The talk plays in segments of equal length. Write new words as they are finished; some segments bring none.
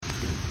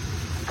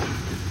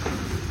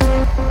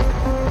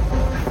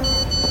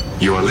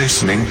You are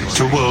listening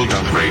to World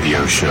Up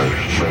Radio Show.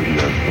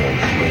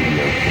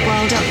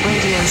 World Up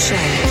Radio Show.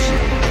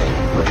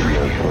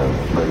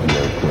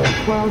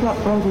 World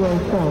Up Radio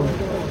Show.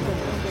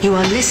 You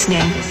are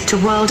listening to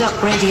World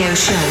Up Radio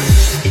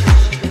Show.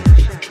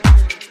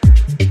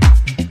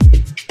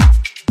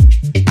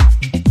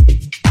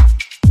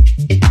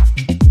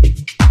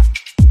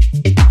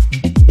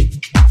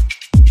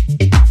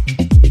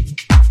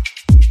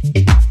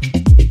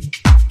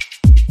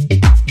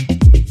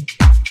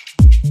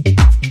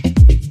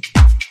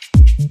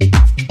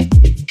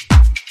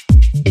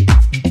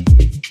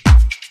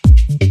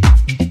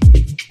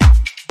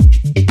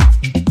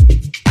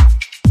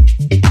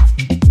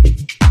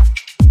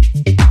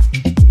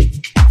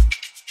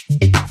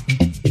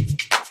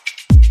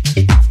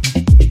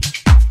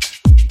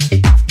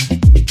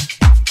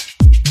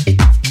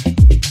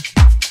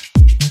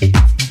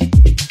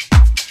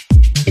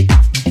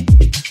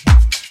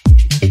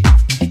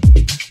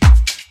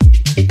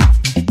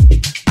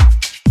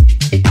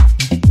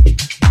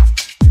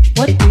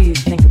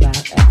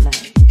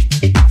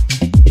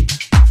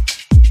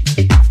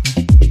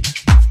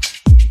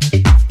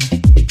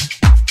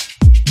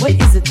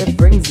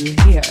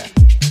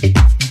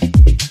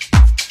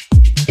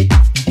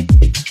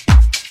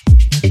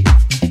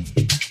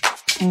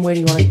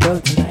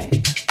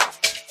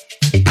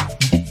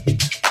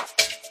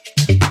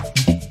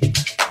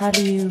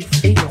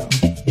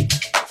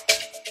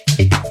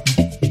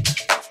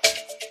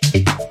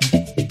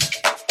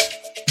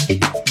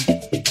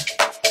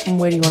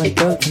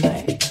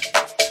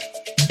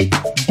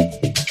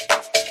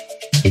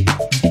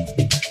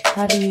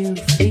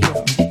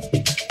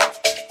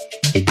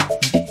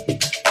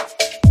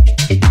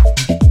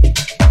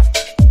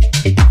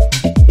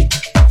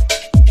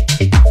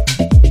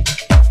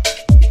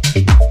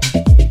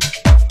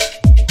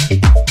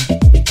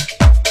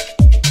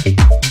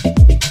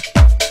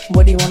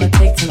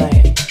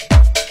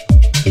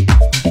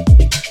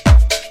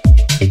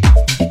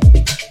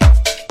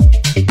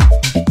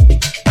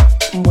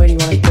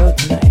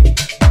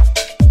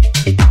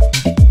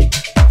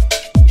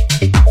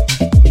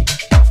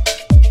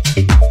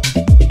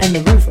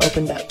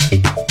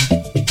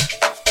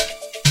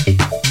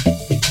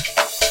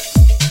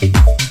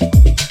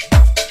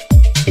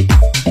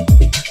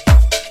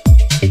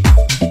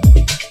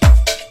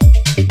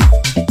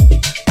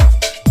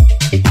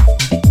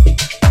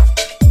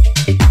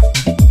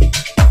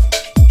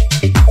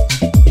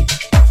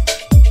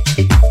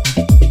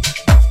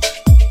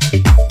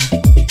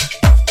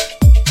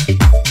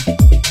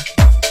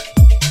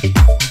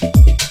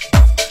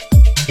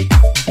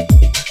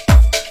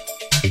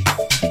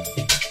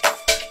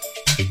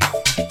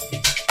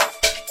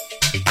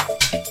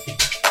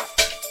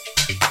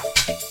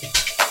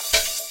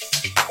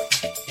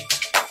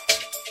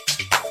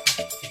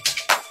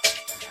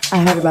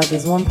 About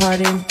this one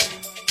party,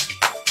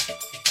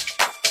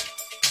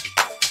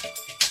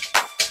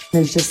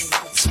 there's just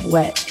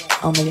sweat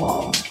on the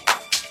wall,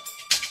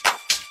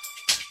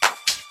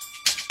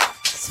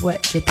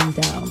 sweat dripping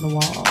down the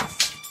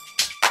walls,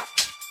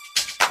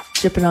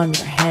 dripping on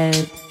your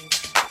head,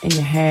 in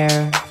your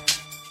hair,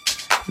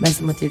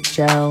 messing with your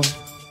gel.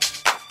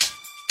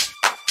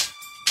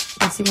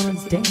 Makes you want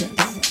to dance.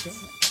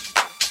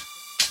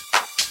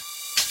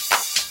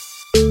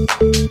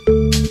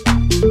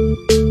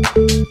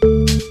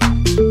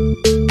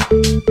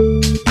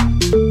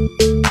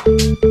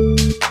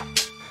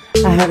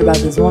 I heard about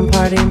this one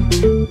party.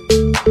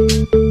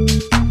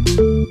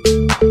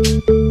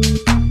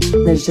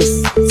 There's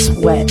just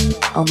sweat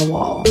on the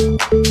wall.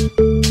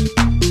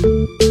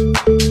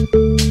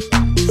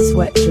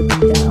 Sweat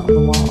dripping down the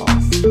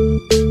walls.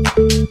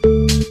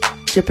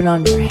 Dripping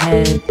on your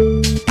head,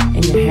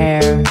 in your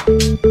hair,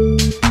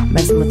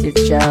 messing with your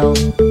gel.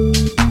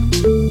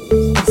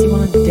 Makes you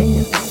want to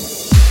dance.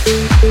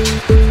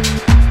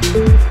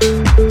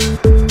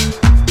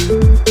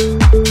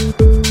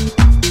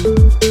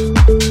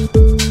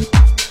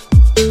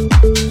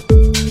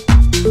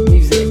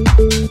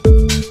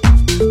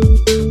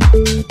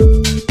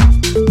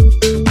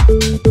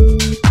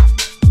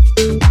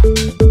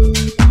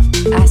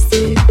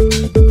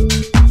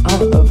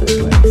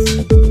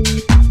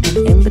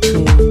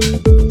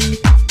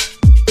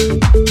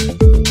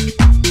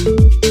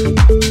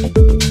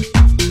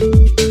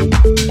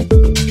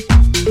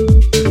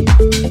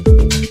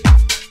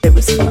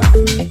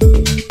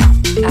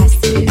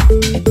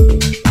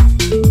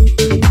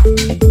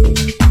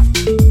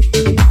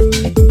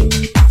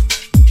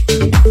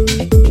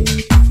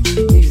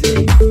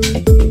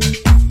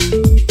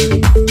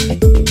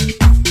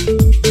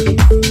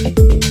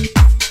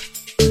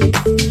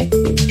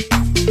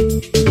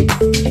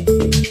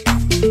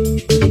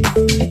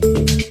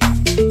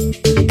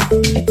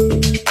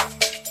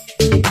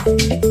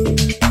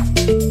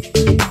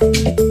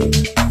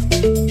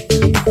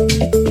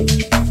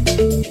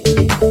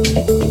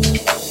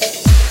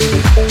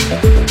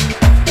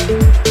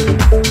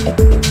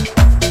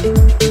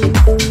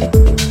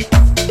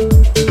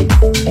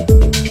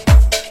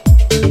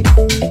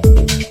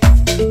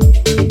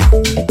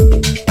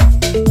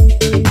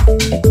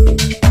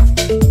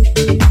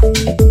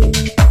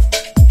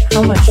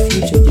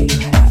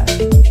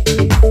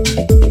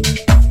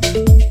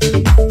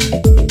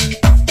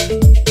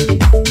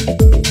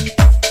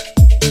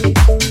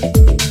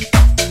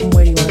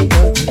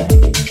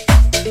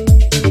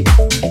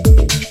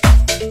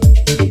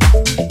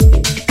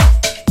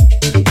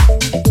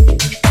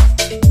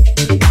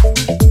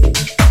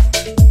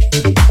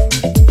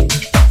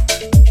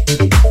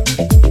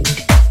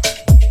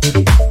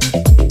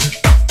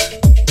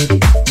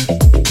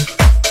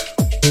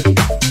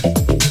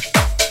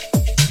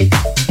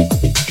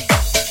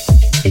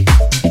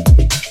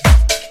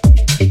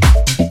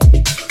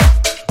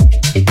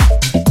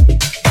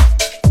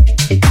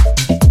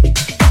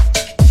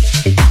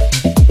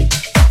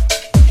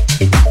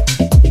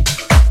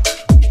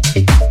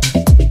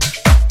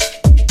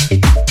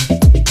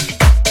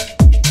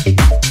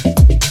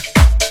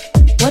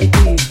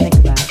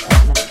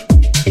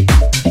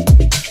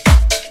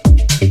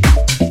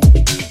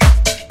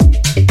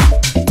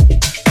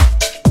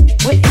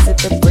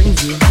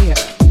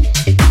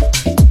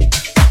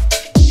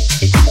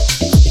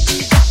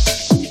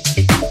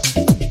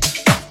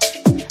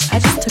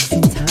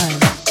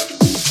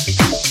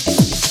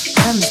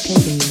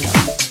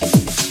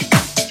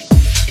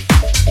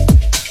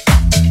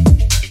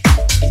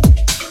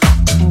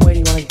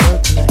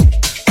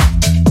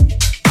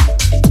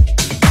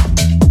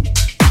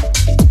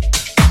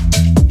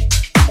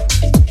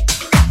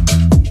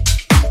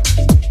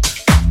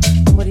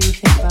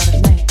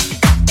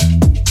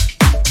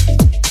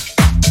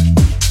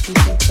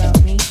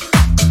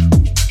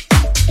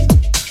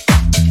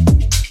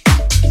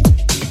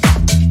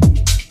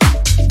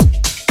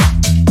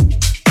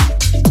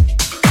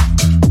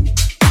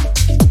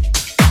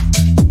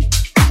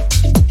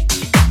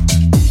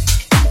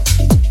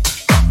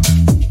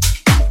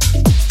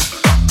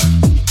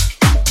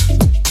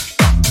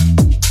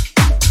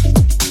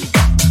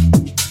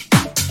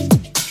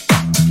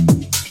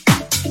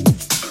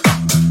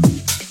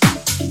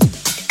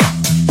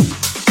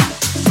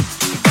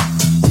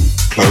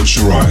 Close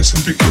your eyes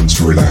and begin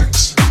to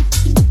relax.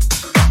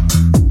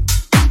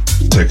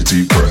 Take a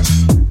deep breath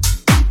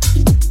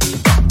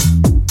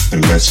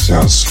and let it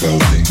out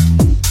slowly.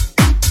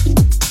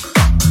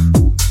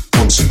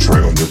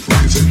 Concentrate on your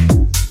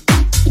breathing.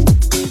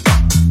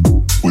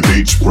 With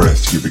each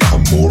breath, you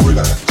become more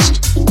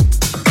relaxed.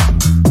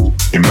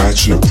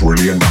 Imagine a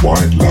brilliant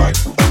white light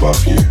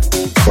above you,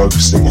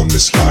 focusing on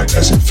this light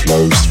as it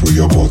flows through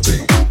your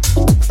body.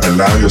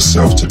 Allow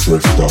yourself to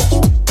drift off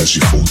as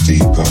you fall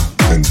deeper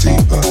and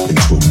deeper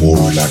into a more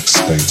relaxed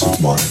state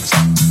of mind.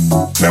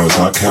 Now as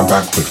I count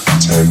backward from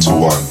 10 to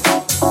 1,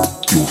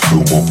 you will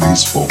feel more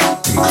peaceful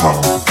and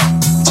calm.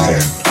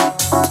 10,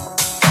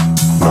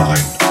 9,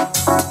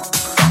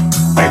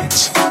 8,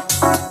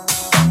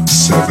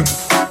 7,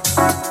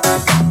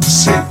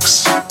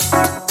 6.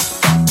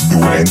 You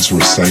will enter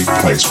a safe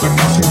place where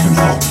nothing can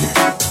harm you.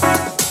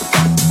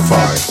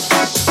 5,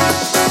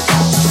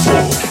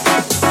 4,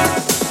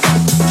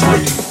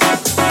 3,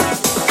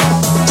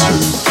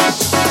 2.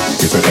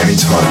 If at any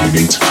time you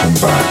need to come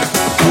back,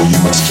 all you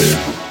must do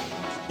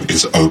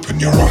is open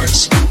your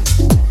eyes.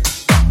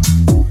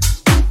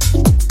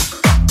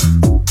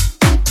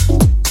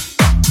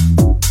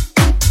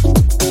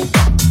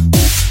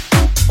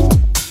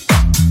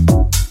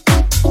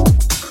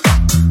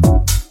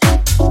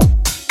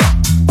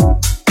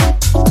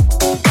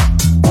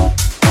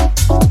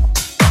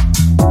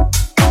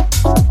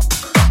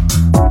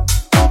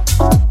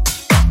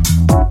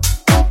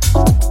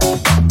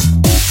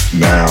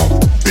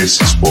 This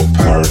is what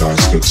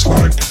paradise looks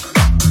like.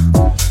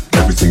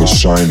 Everything is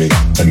shiny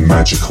and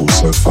magical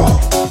so far.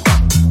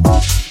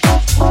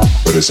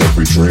 But as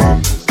every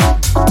dream,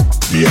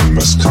 the end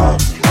must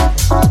come.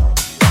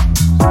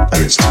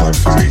 And it's time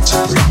for me to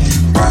bring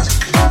you back.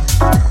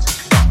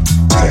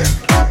 10,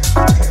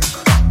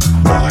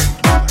 9,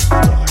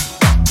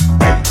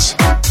 8,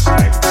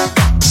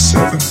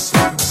 7,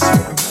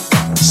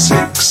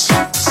 6.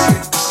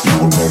 You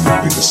will never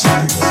be the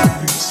same.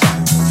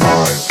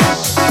 5,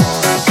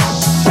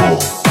 4,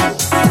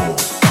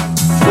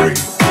 3,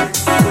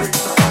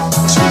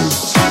 2,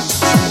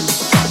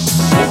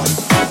 1.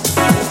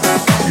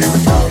 Here we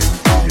go.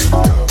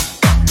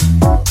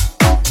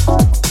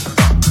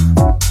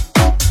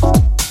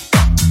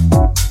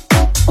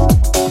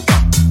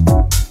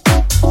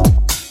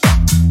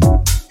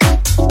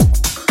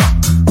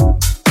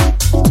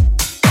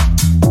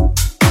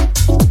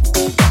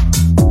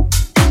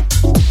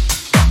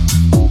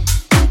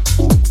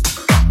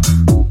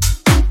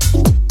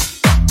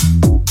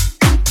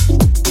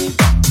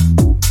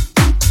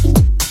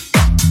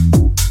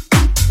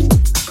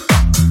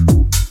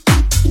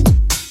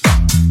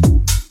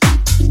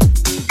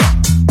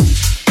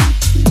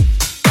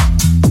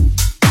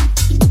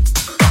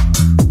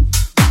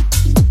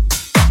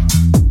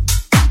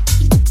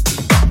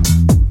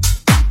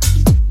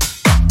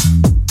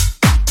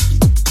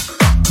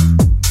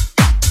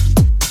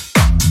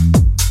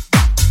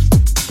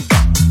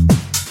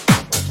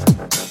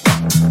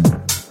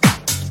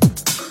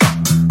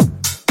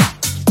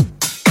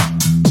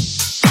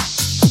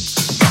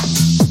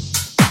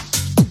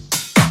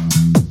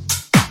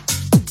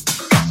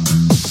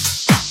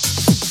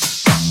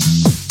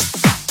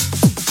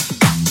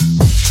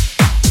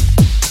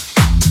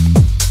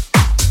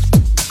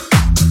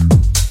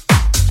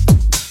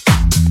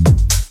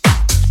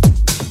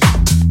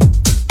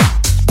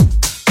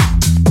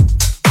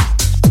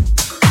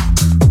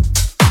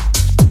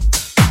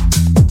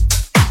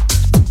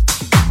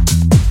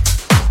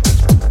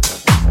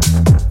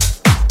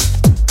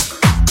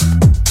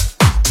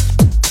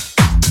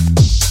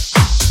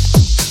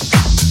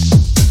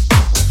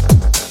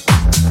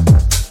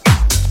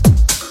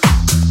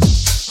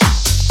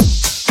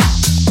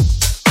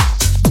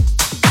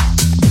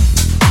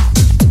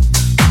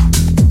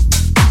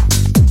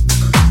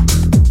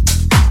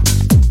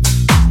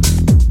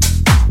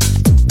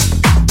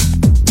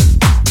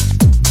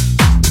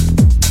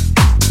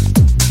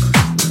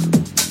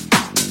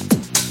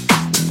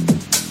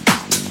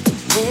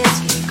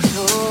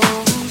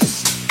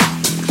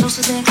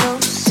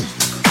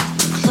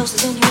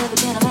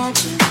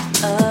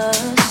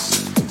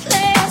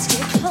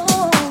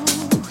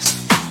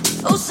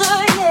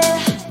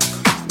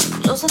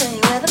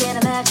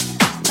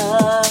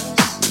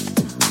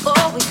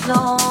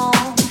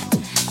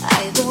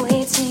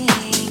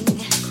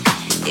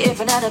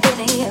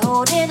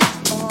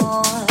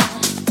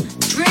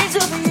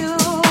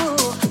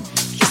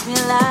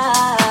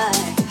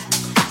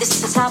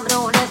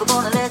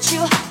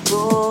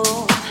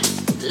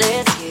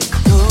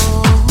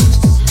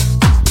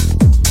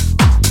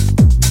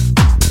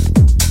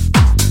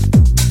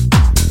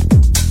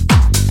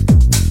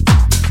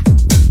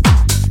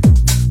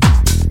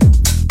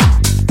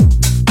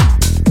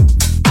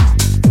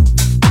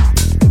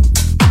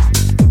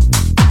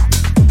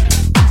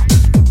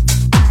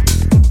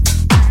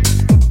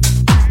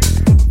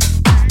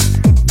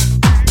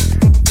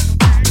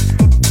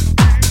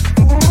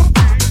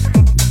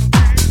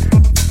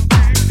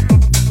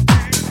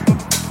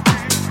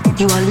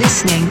 You are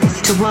listening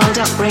to World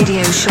Up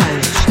Radio Show.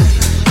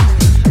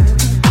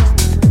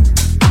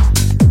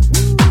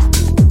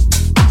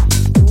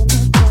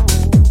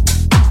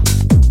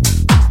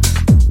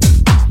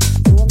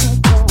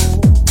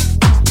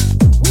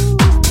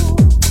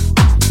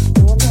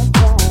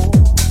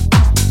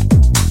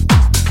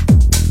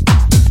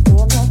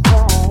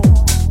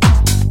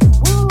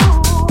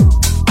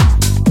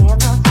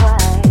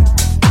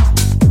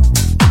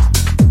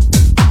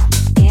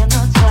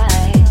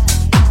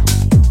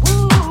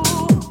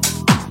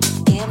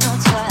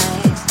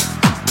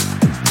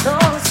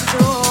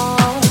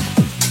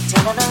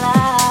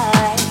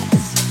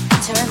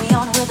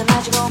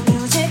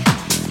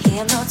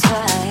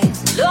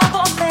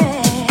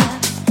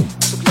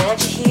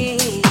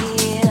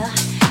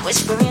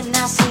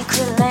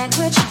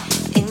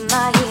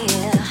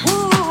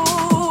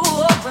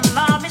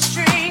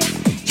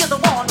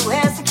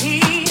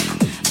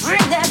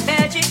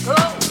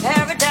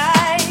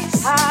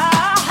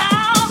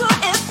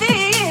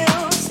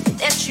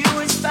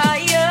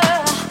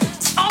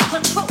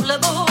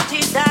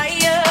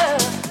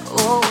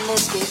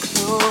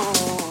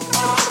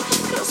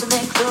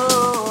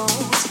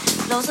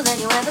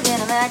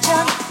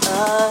 imagine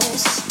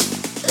us.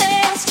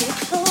 Let's get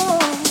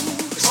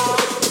close,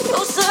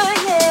 closer,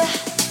 yeah,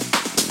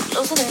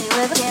 closer than you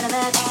ever can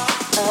imagine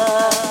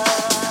us.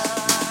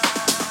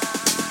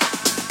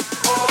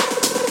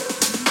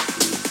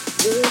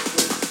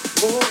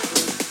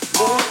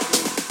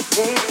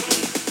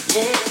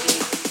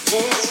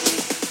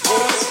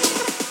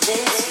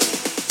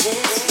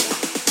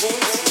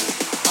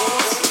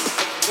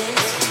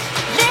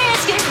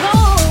 Let's get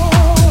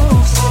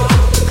close,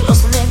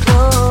 closer than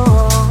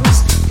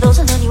close,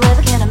 closer than you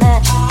ever can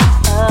imagine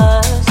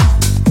us.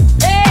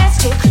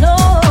 Let's get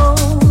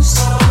close,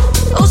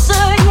 closer,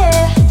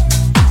 yeah,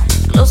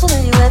 closer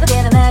than you ever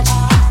can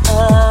imagine.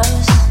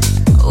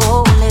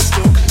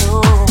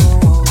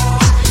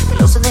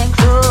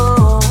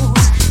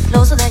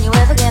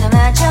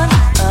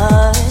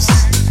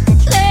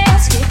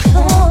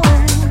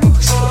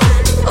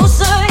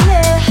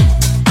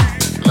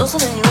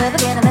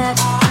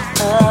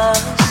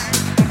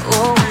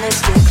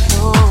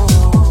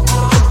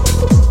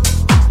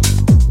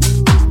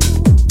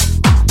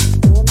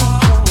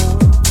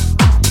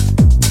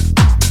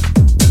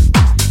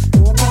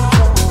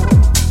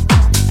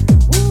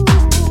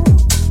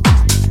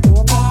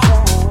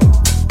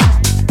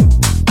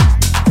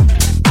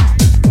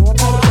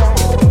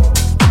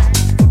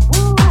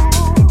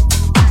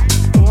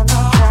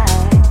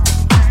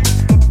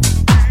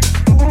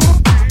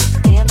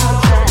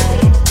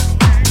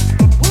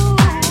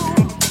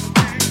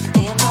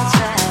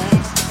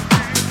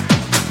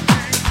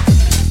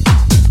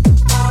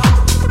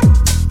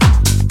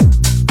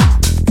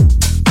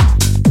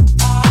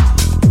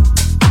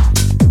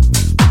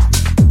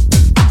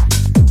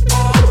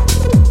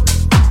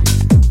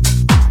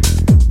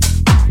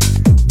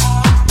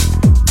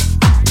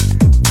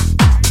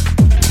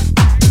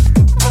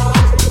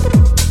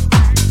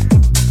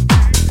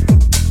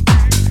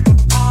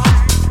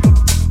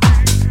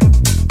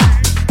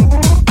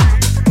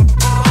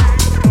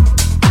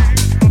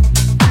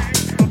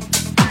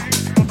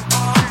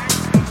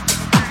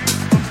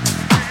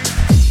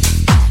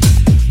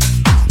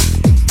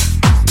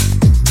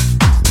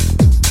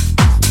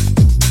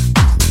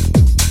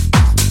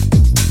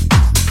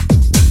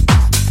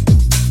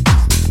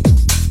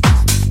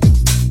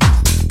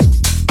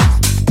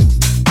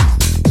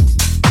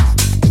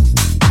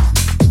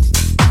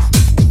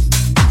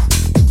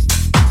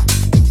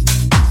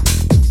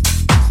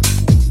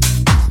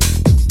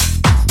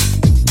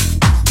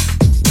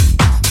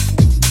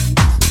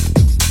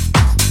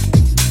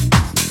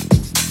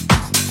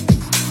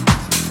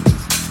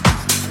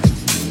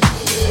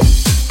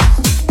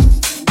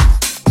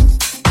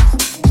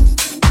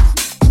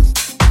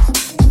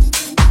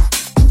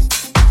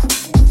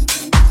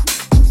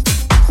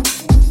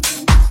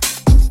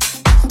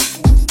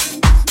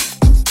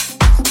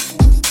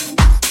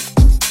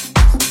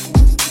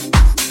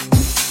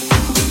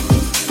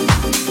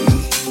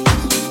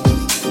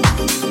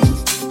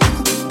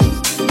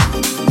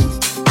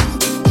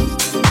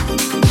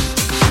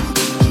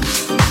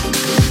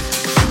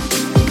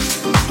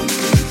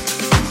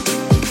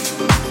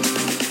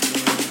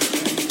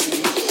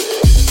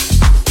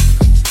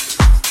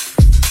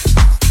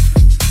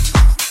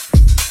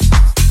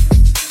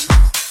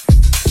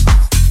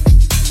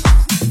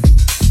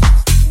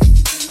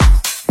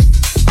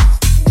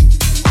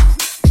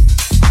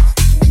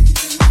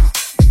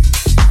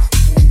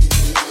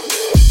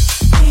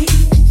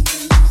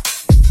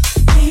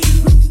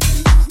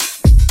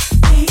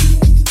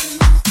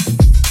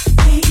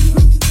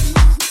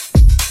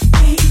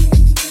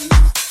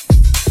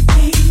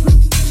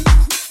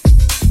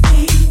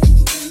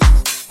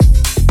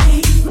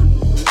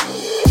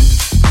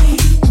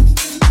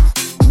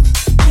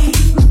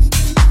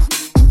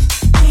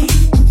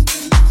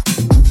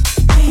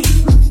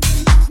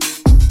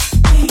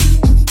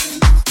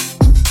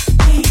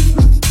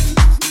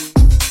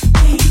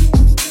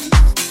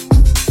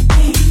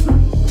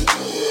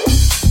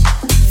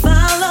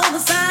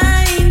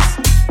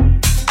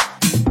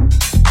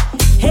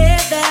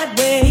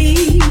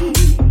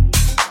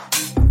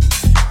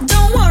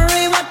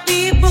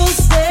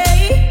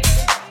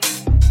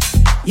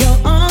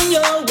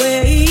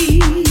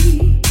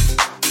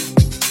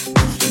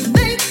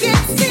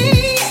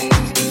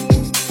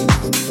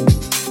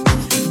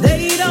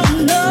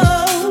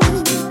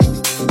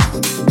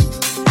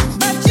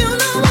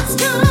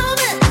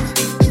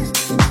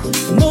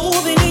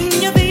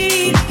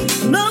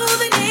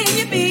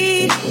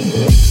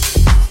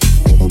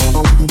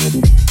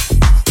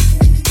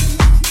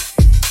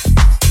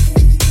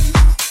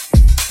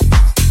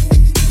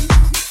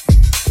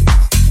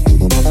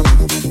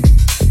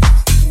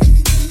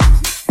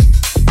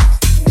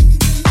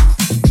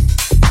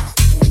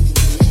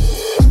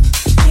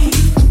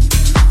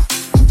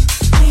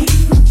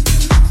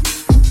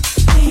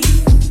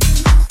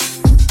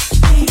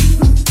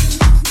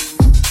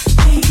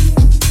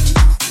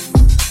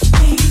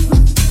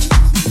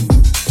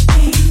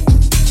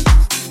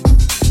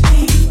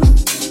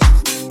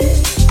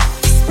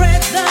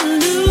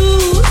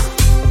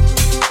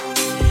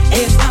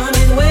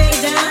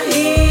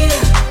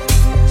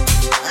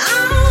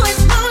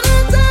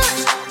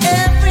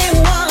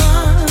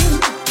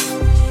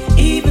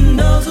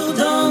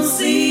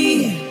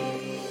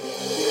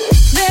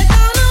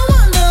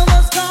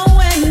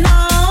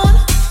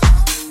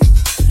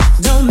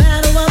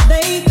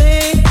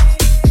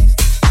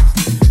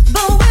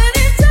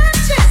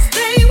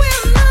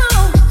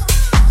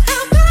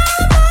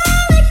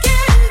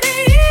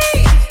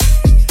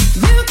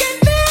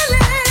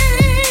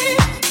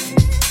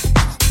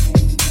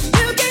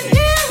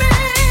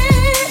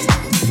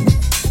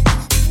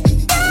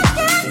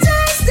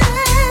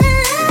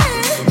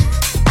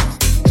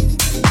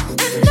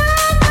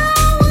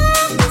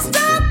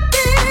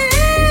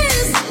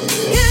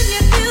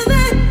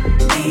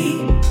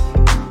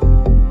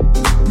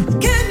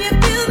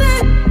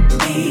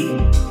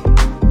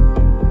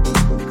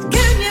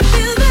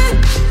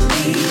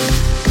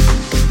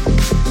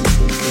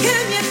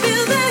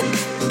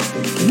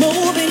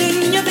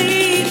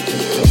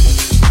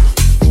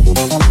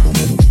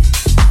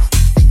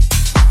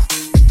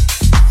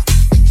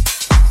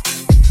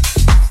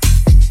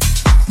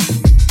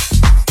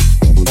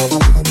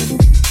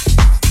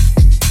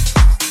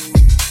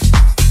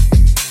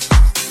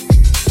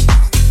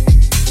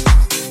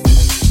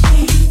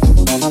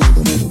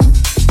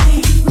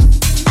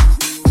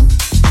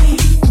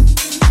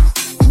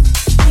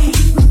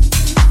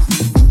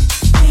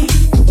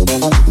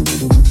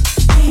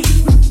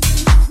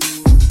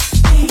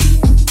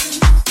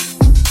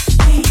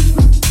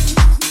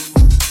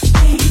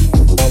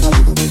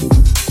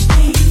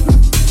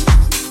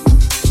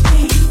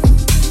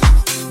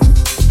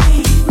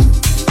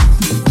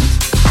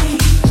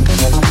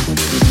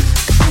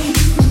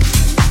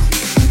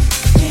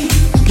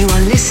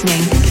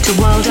 listening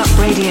to World Up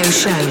Radio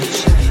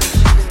Show.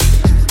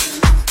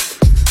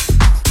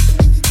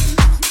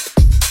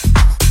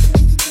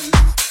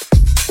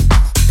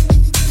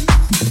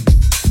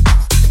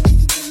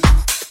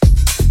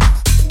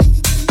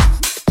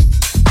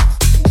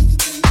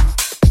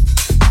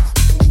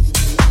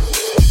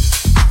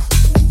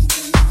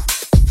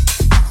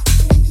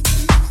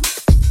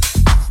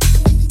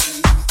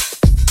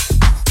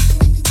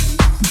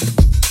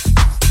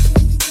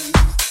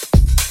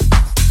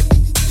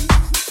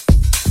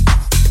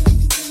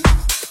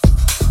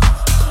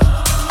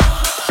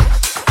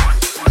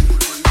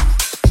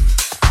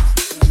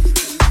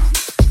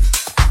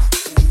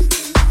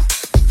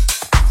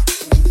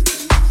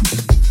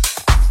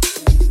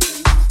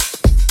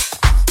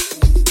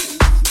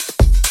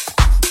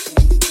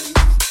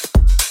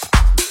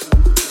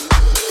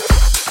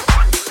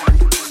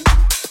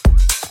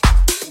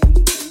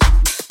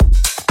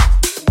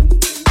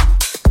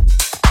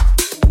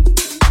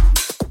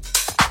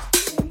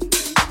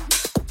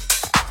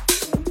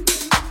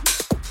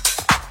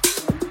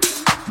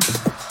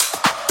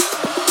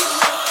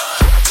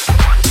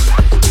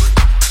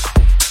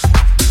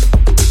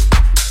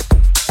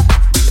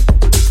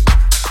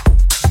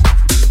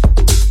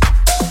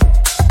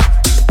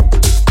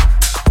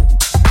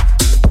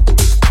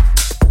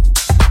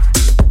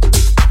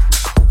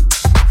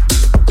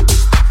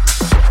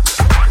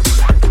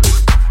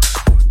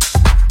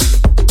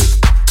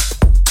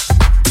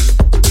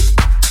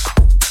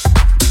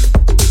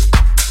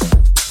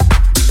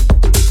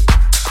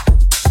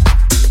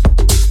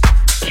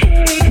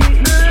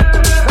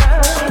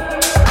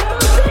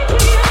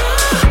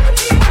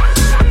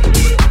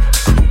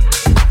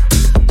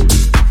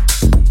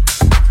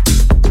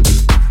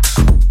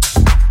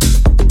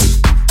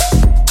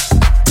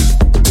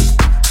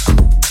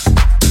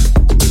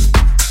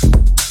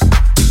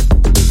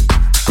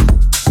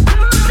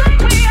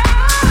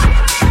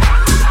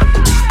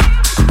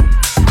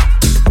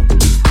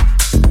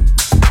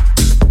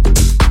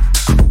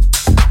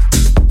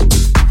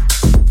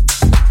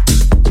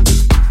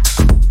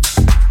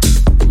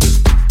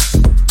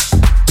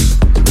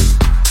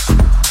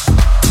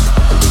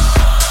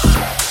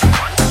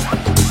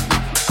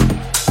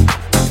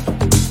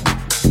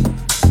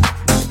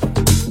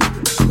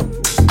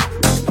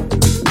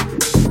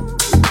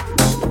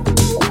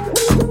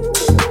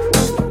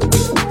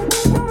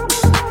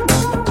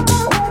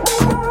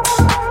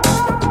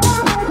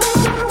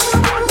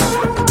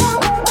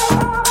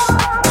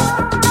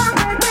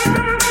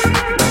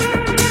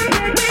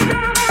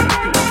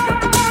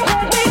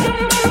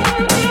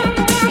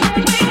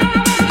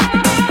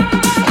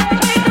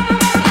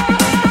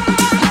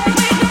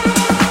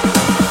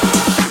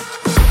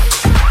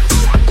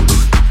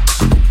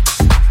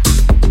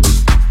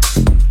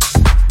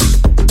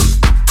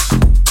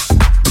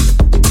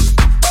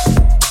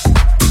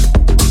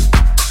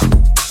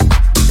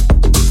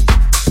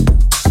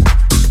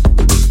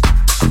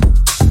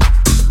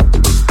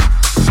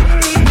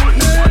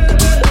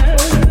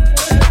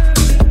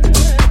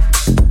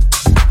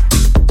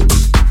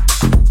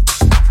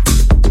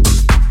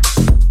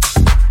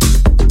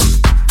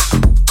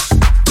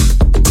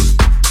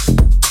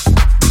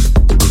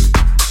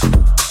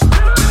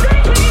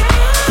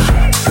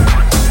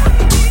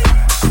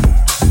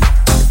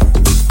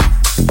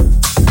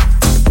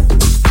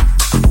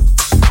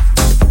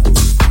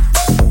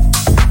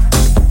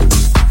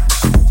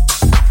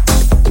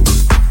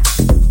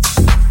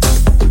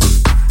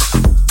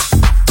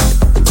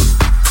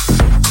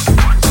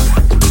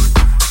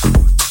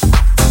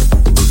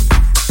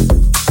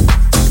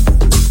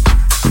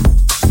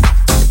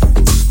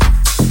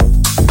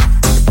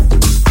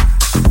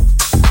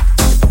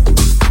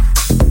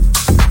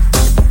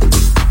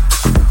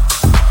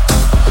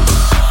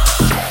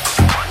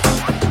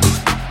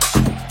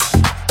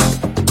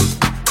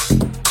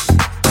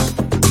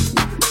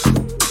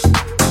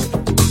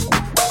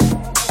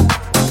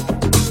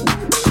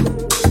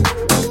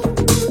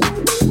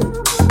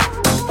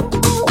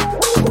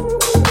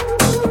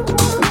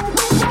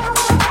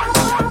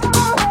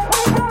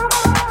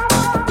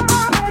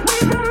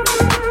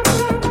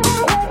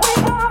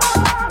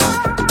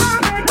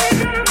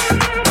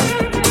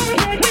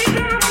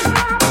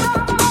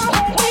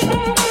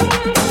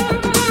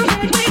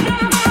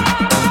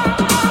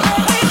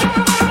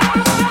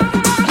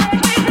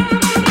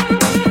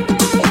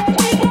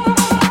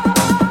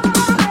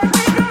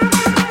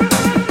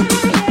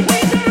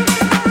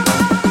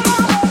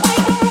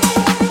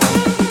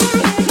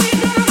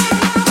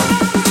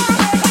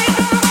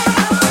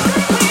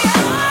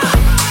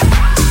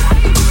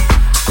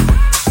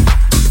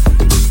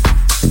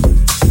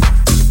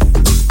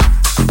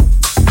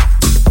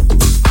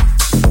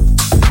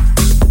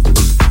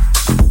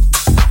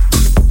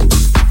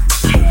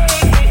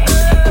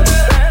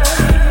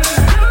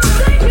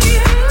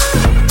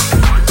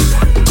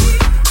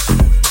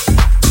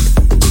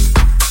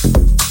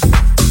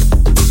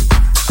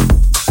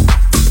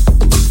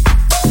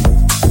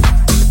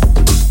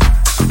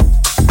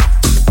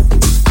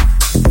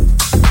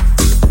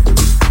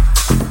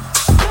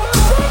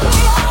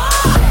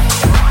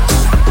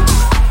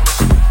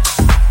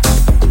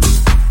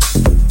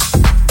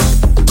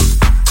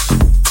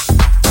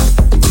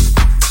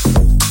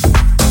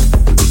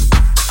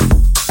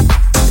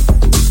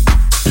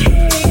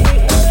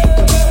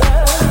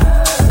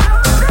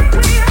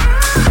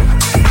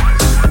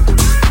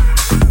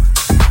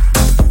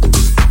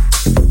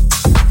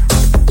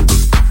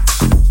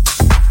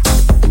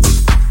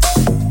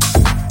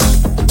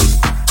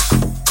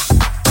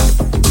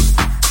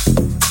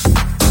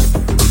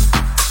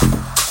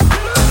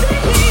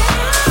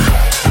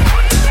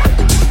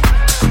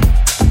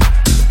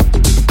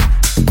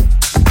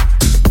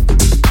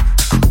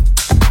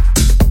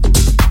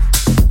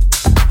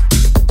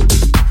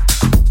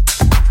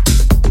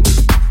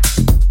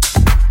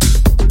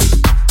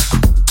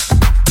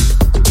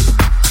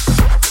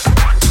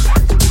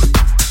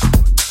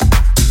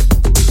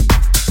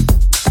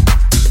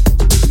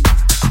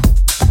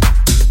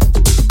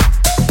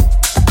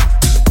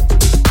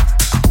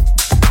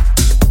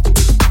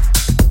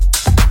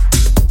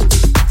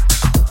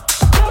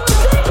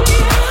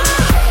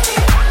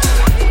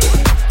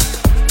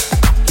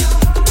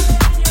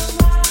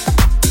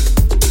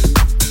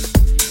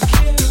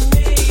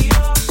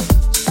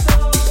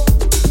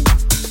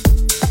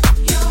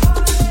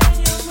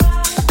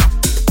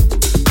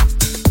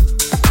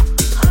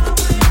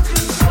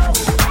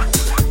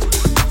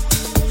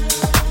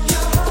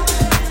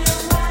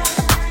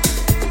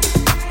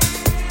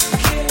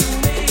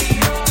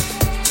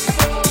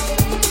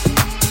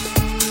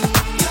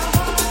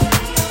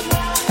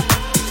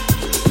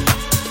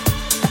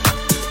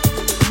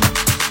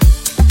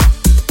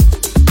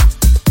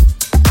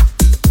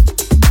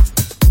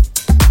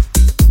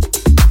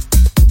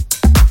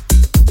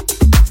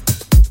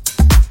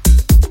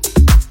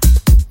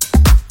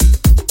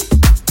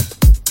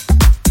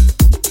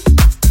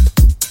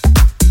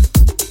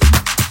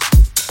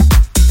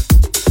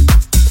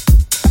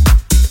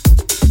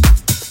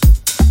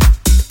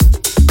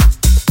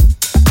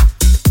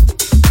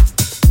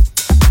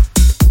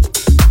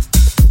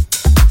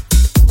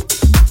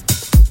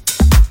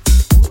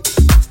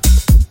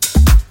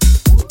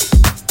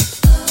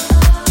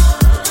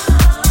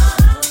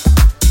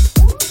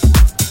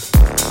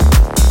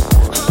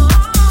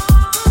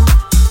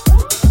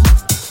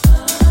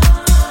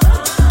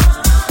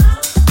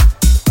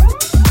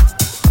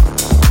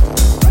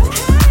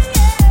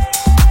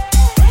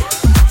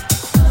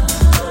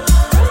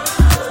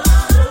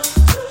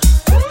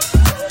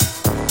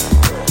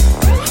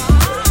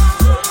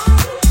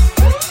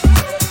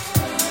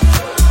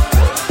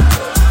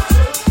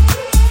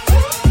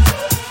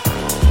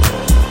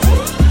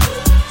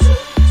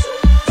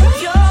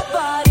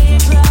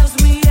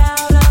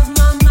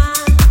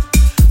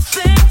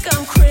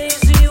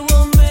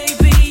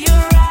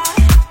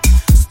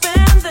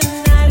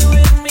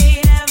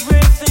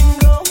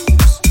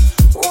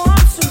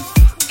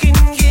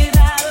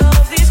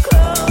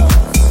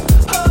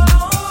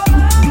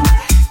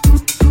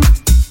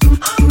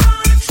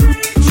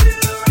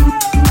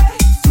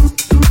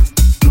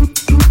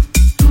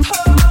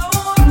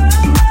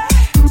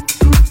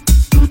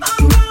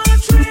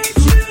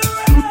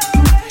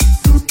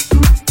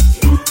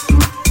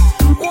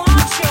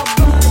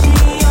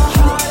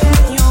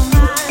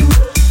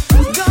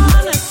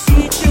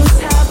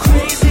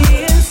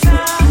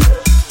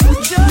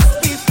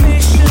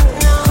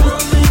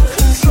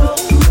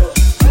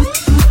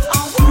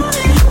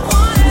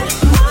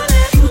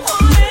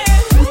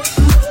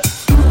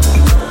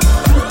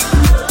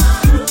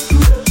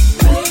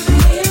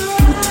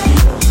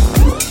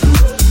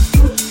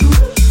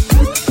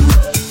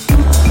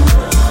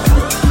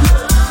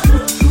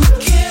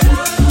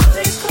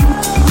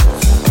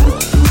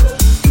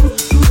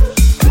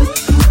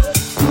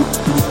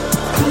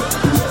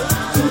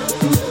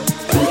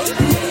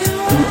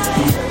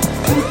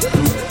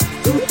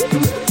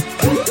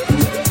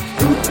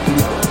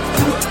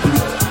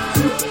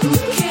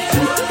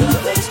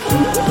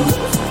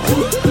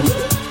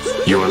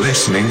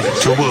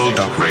 to World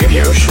Up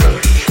Radio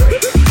Show.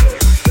 Yeah.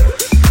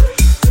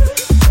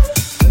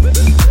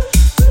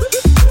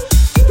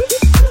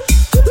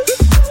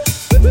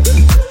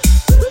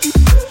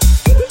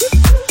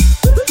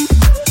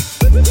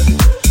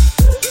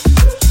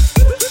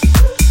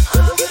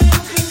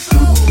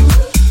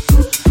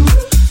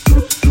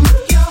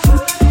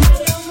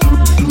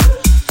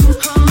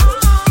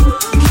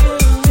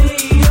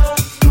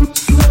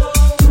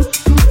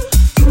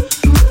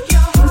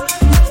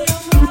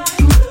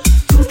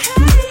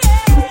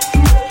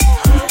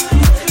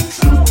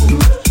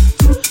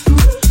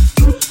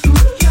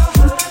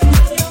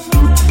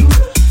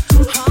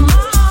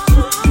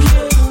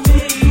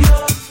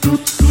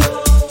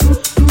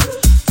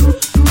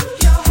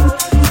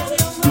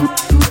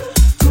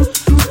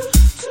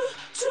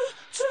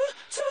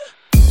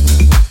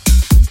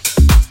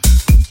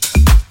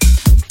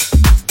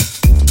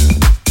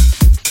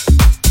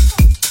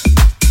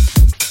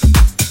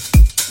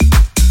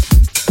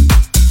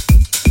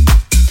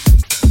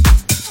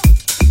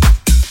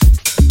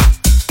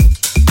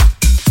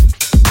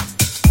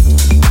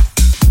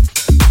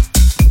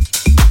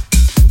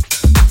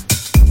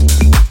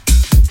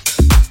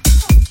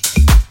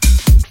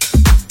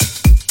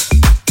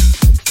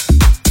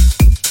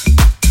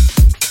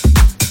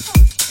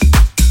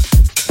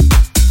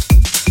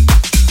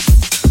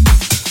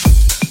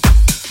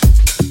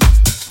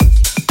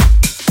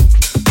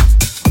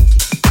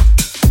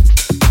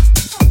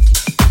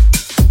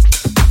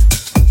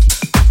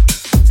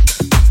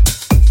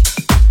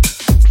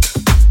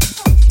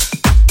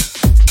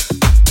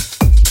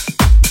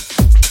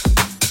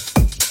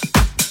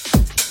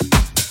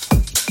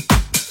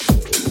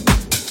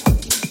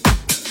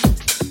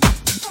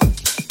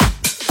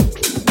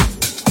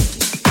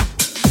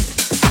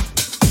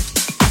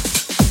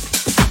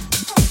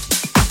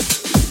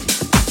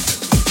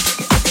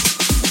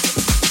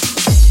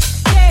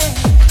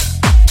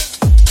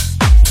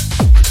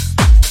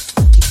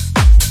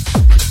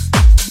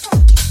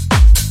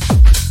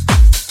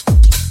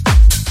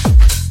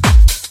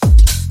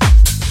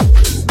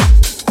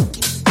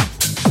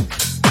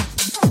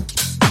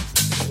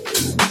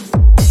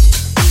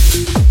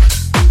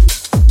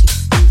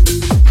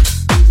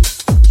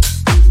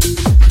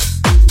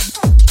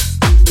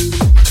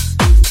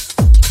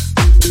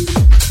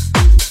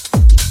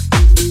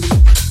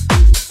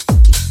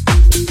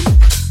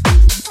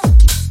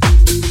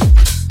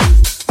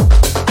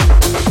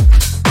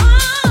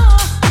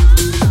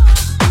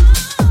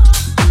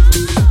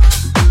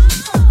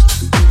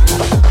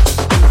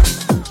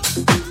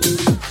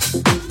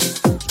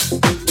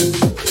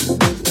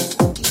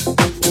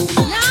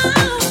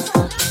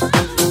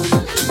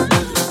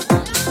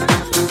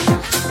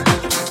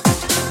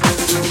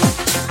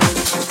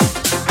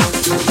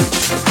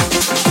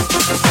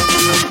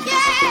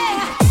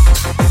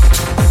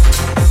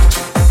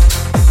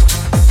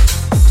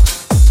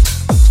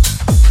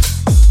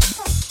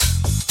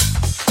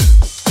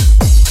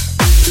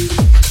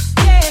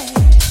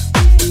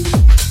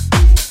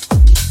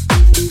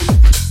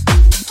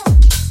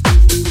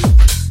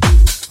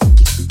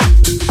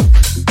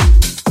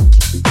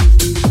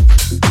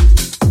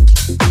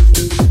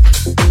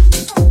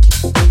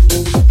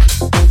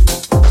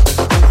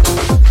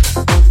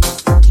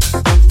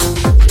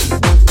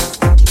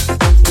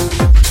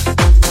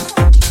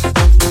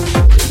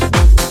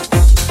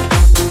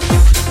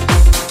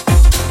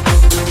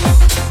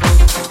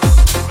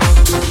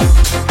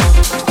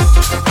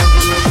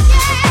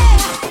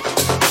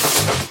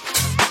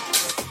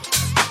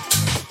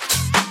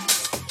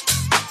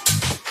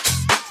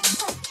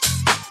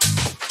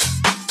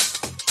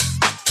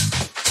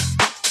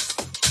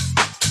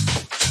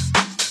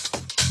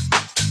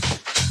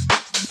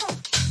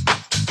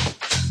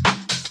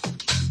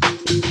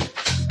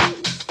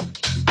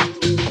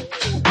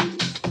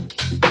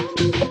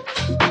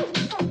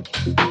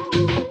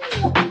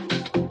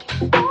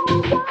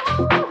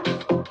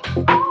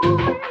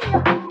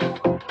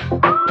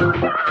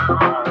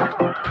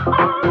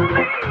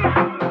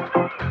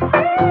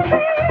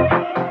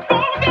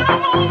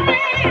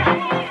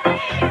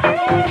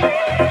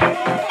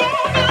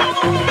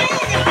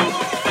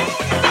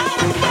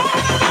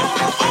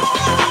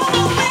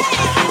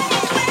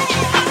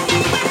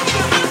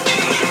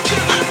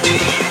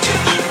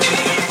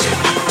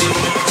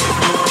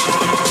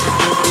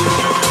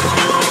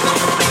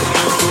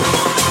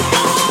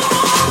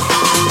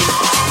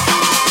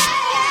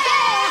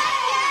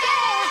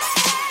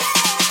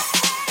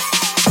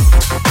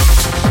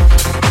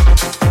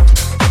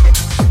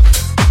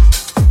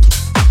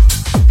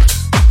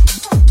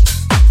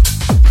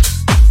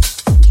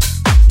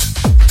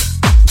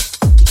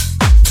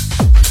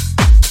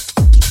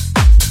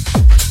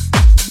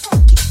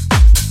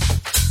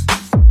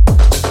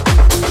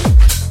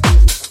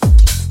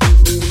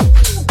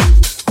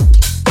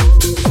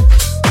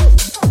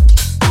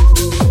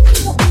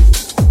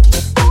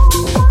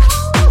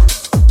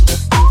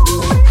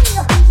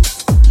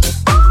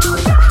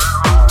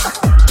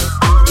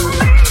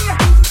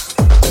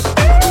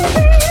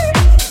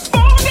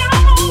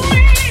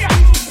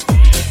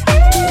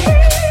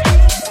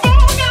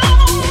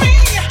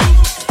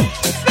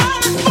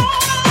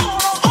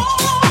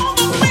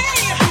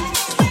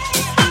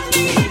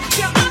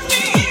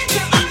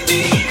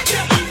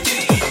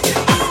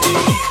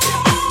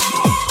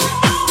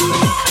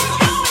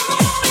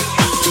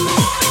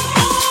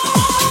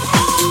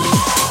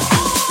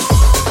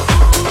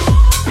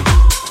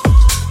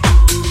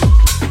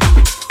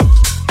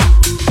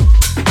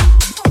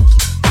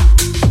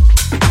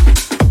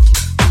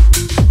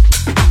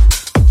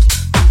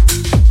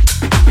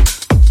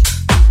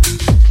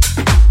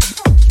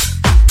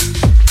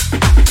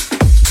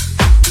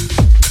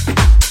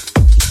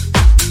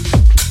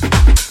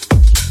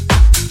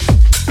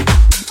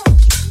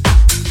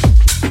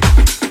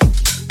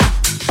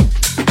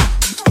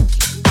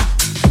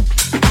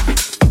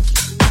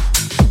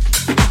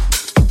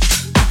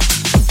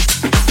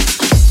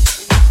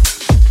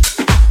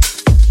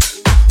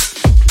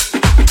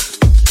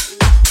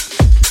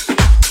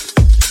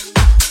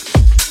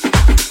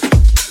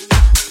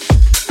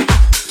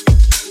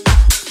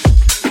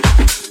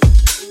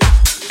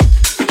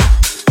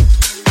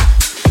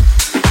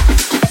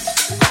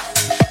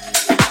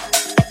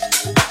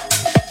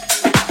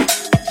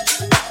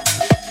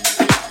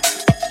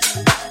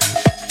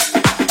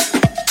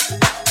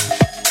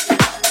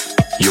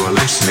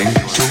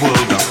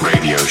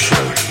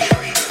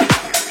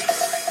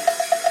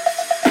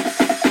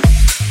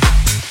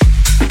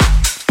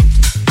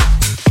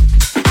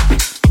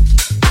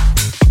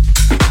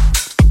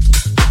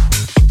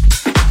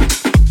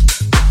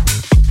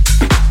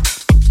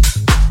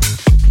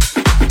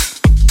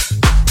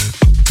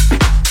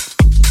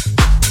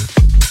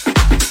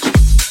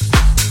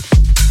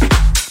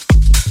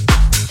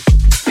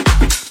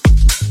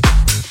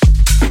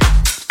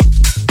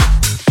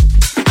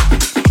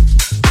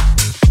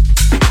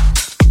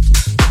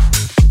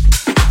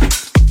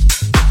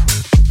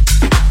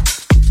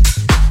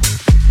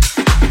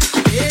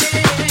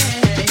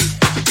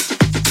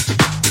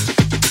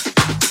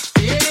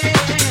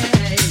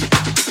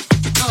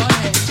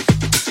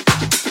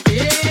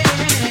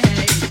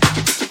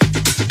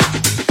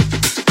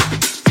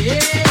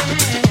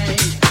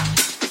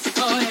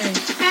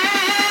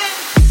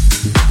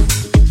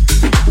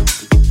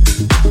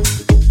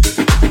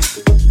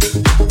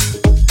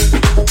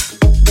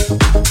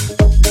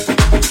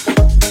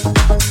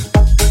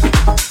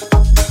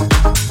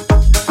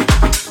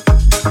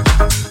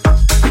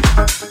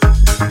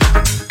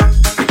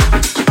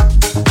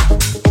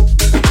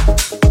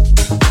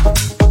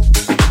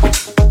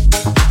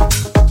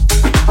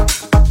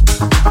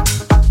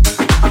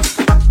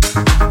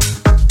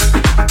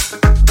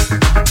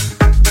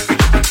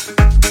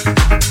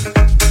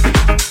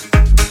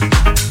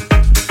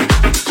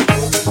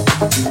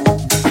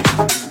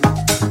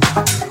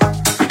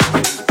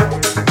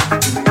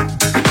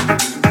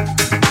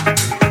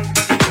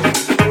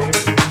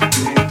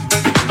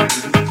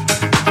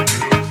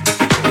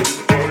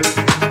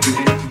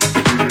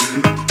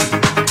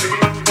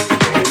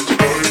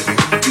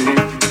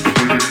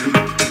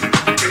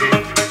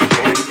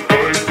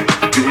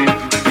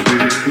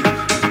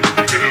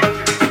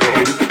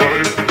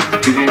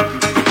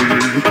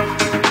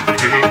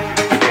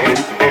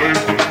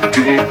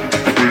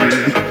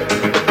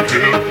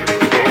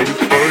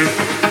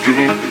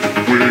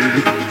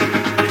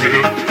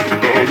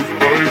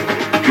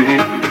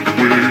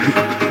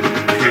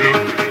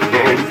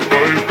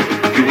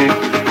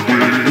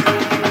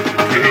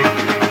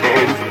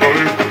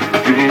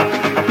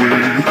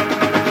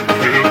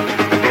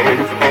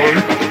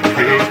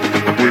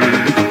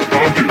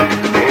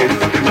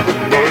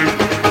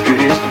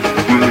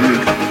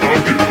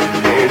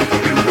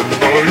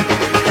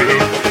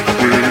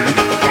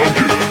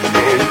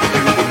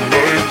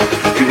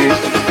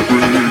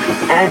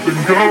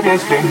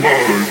 Llamas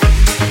somebody.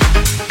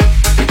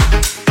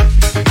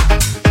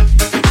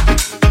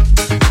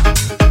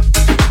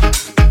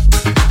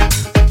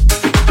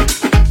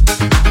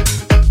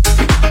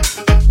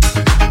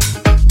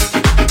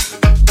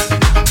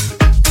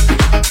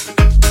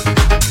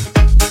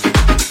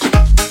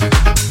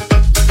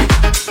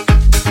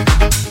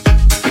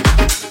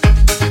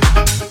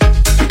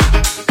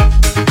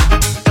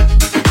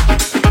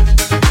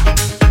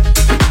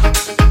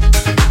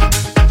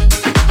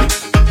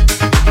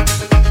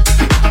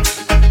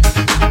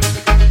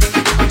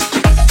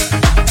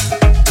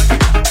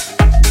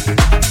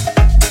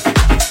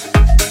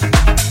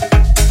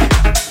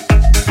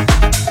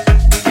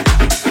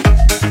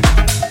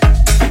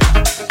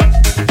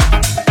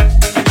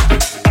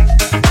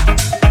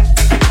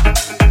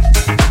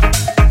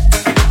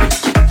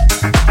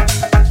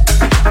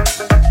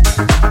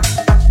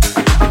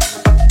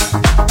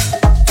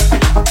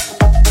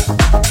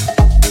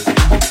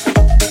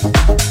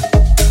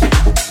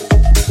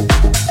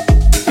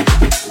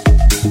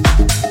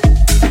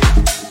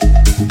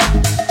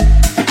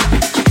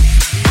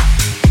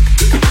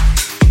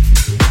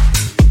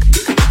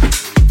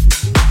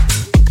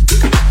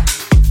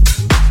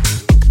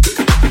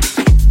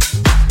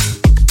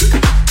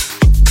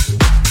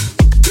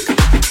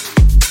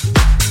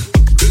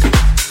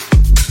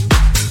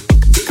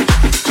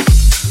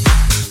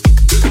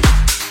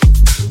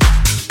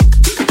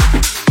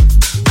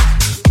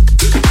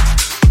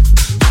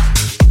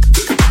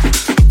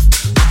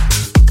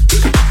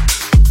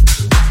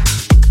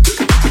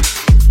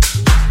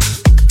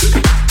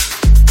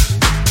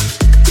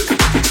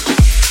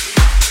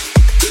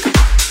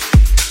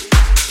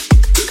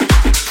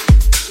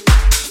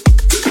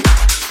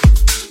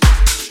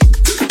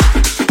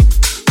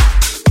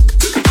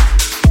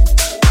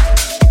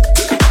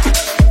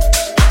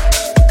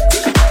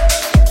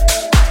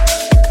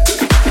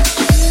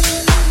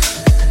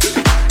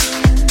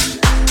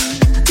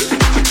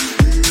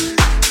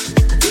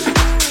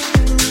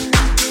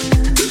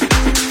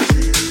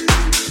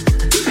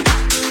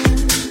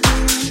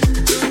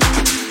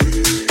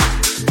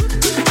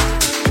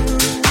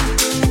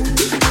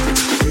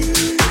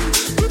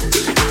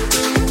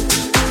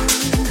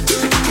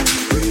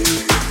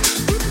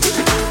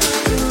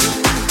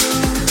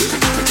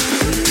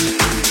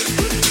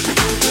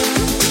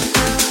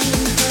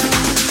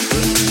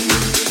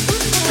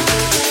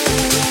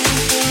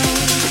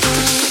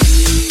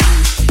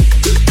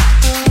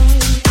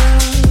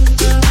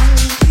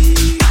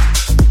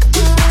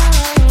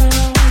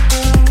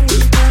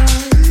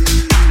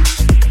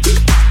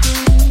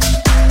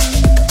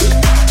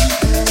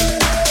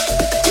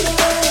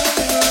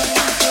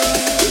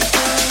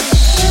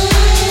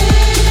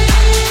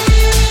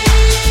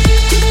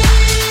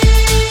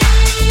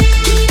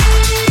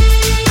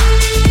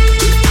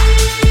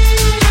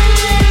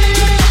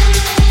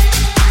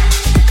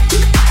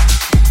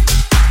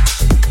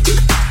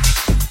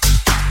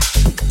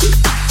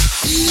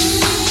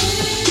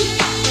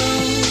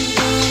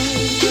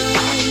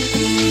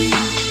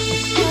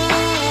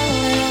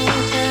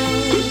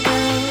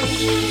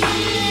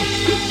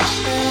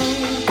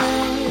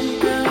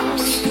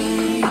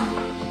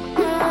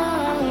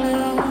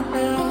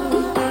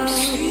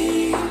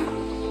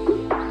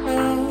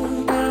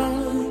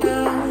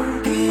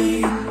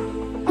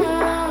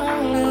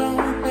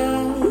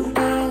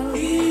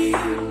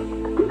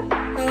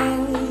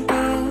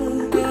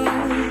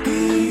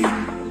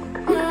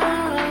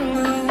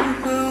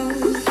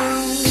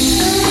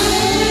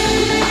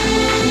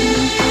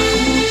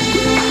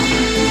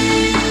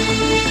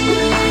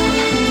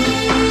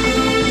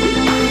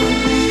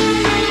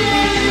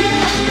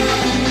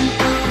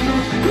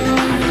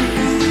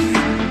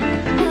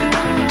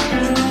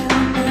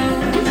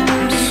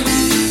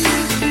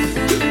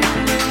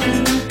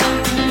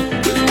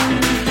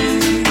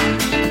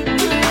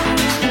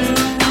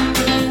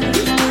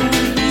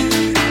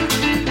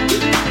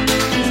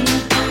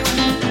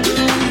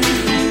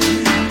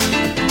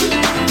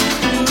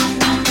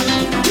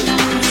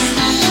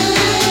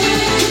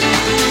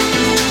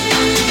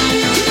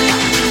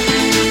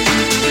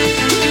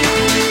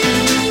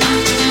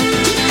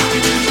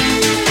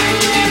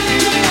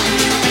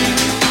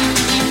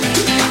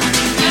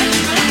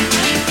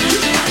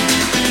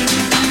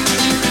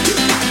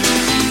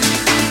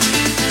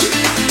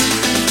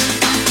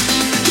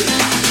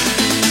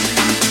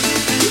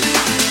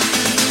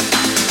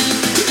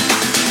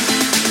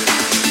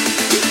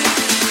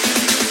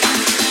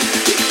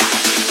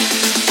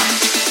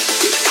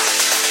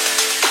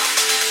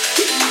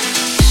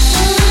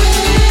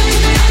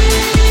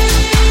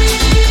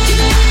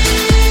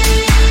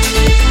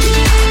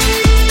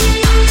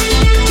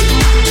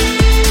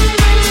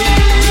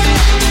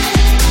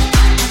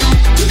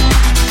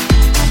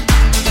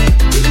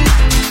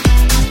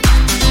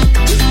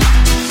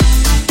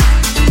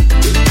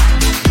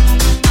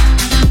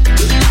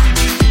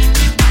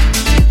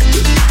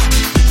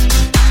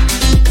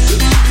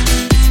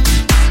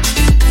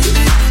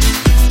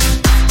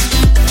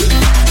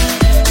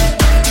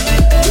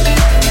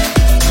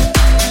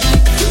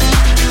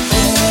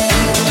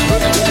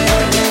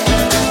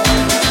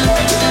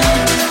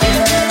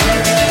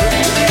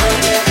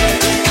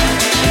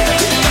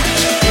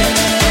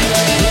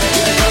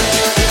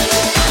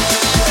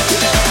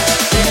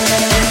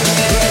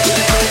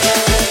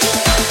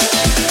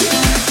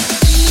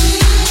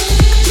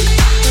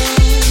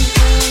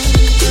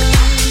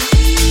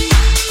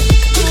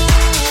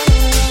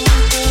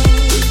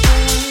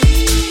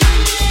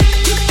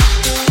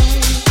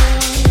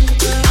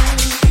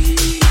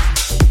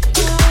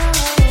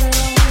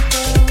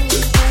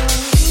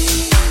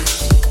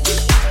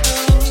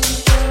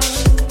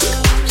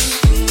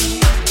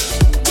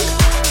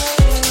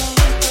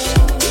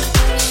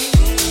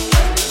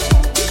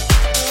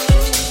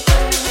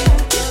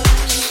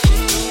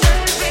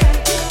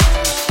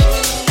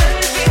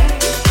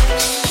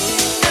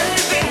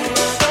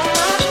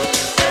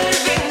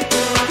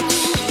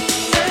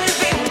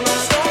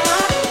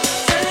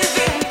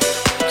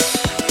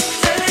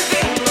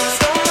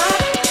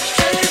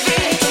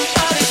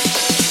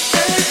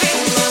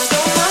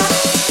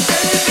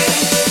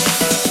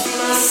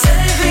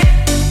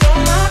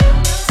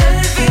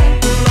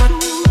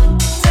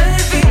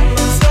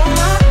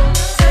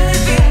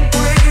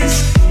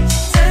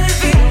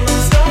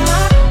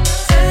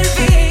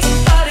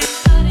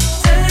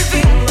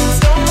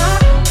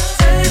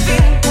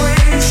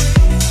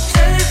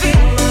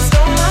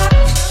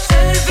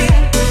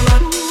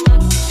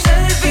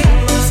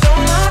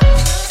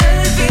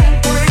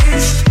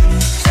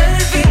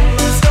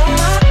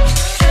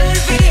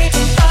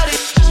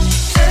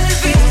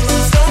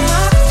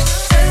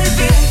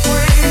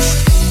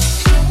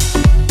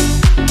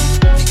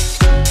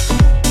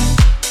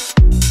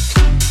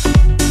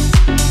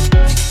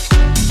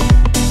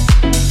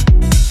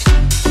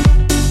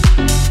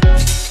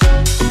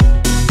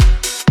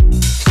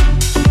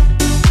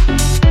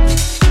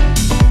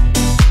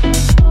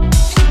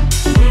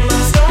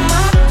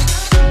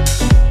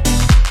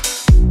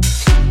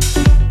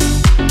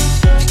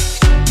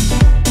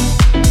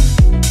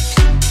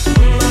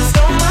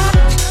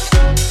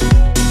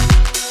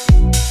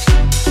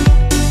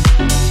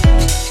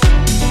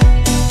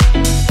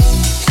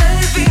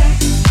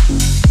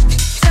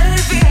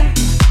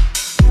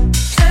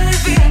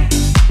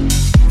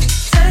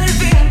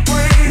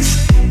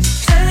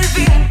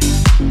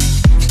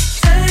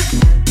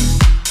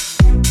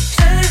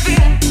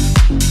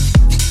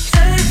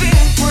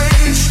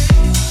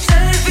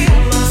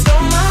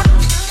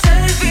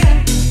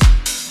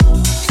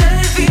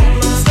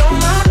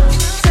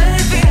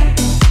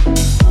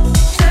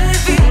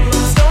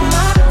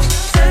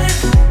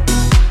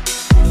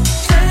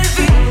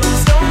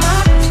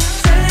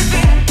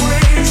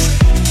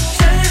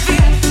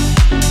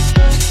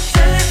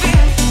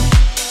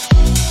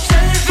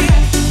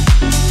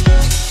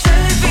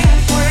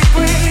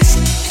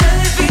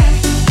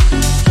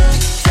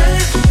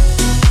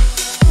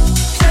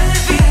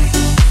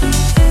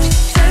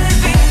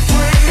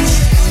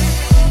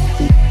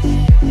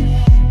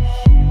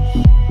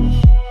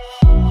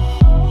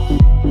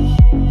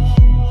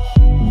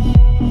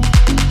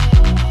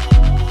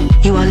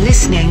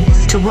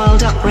 to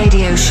World Up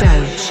Radio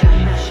Show.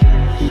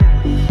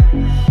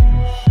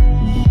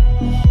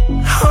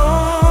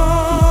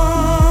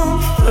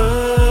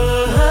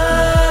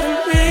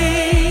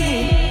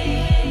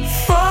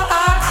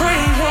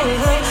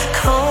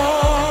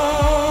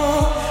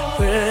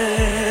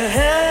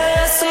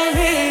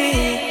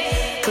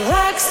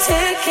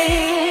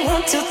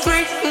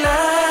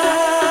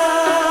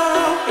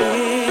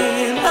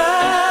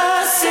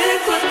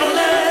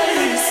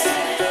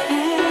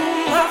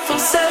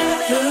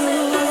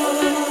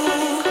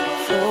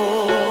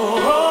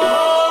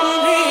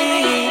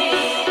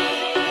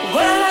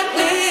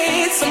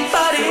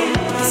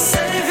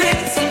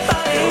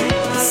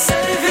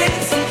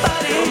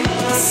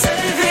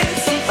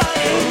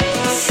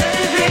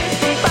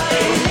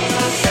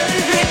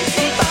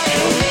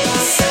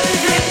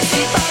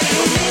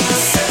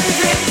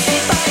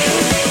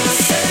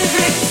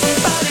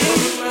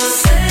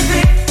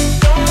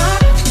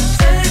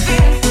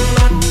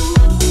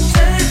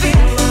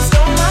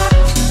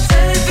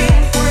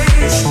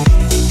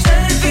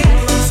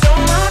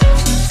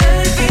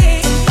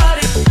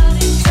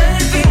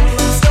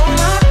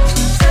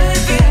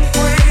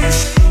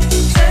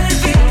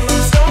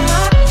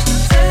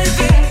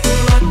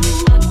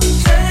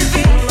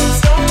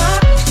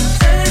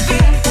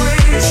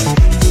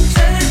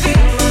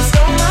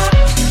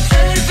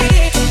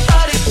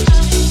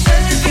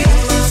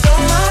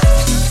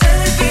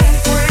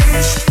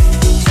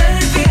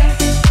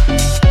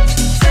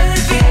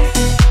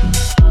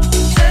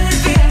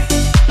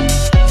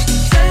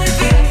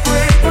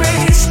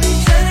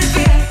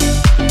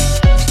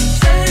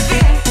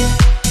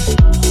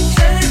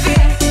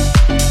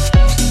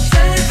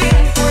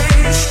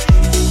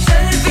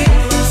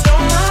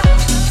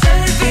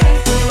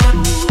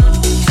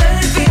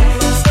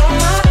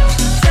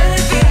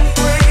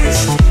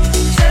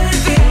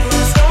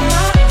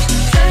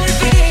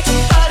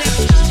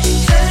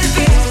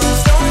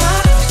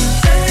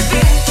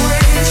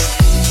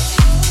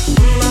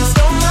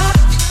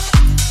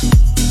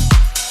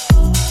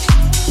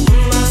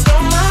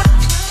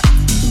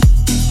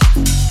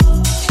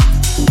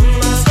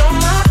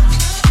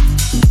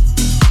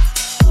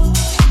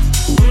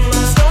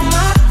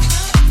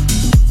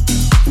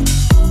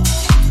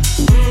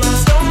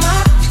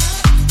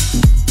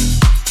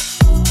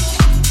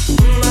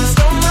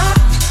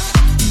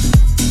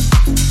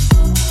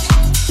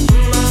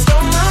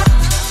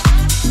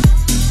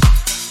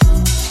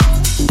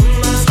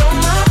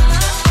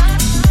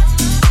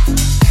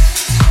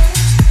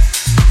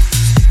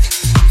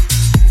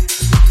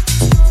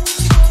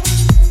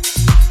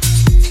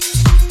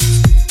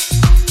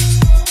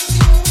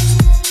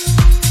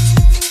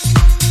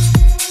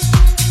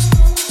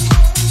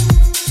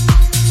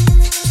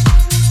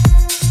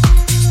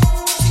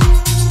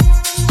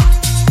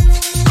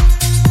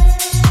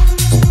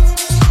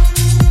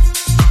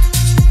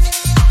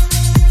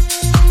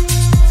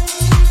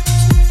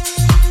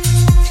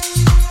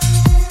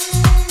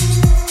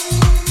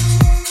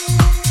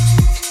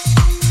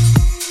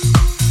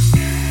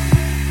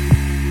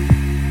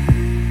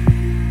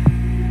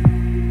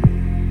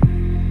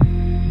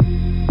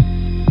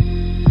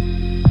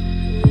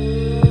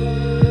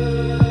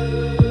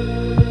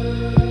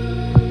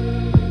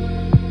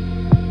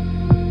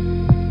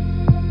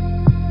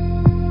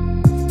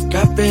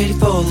 ready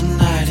for the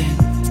night in.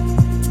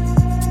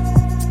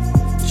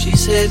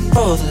 She's heading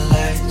for the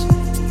lights,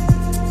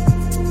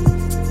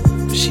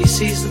 but she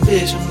sees the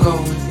vision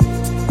going,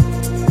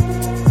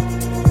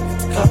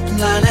 cupping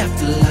line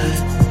after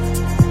line.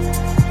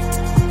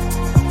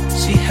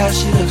 See how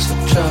she looks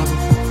like trouble,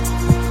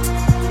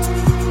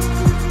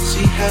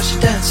 see how she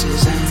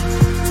dances and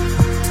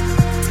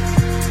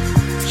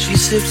she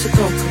sips the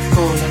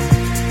Coca-Cola.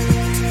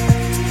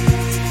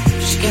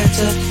 She can't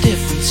tell the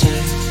difference, eh?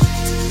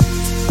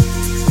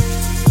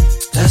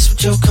 That's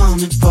what you're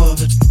coming for,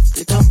 but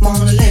they don't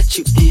wanna let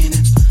you in.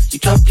 And you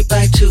drop your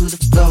back to the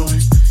floor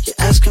and you're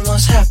asking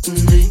what's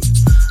happening.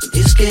 And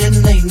it's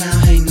getting late now,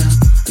 hey now,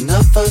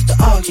 enough of the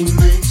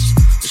arguments.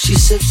 But she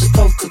sips the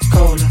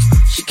Coca-Cola,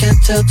 she can't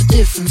tell the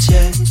difference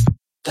yet.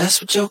 That's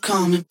what you're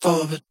coming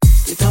for, but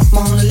they don't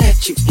wanna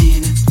let you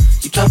in. And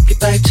you drop your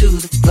back to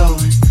the floor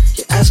and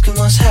you're asking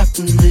what's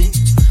happening.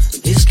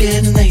 And it's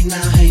getting late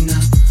now, hey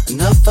now,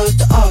 enough of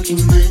the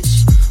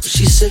arguments.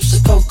 She sips the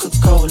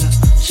Coca-Cola,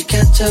 she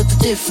can't tell the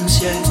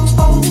difference yet.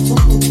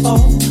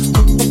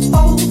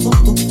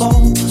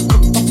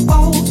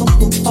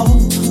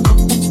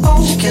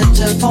 She can't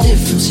tell the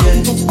difference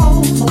yet.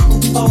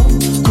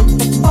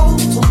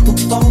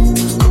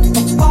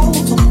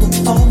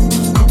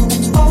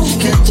 She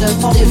can't tell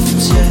the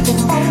difference yet.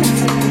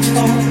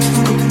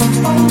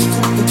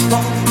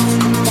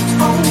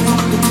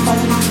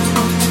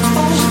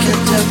 She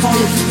can't tell the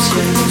difference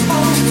yet.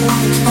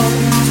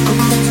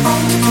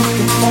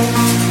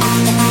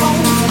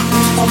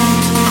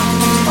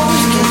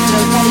 She can't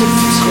tell the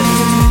difference yet.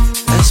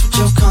 That's what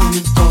you're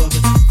coming for,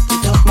 but they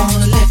don't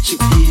wanna let you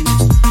in.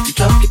 You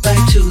drop your back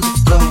to the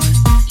floor and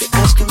you're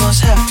asking what's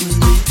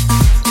happening.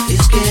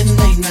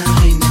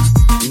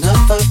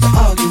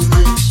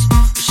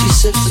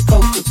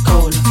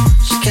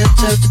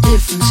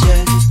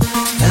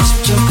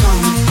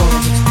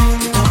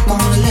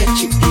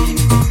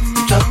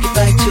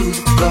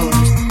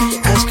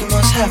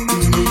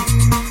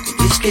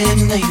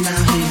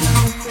 now, hey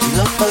now.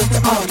 Enough of the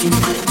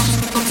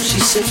arguments. She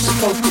sips the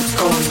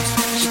Coca-Cola.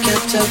 She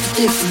can't tell the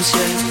difference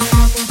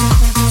yet.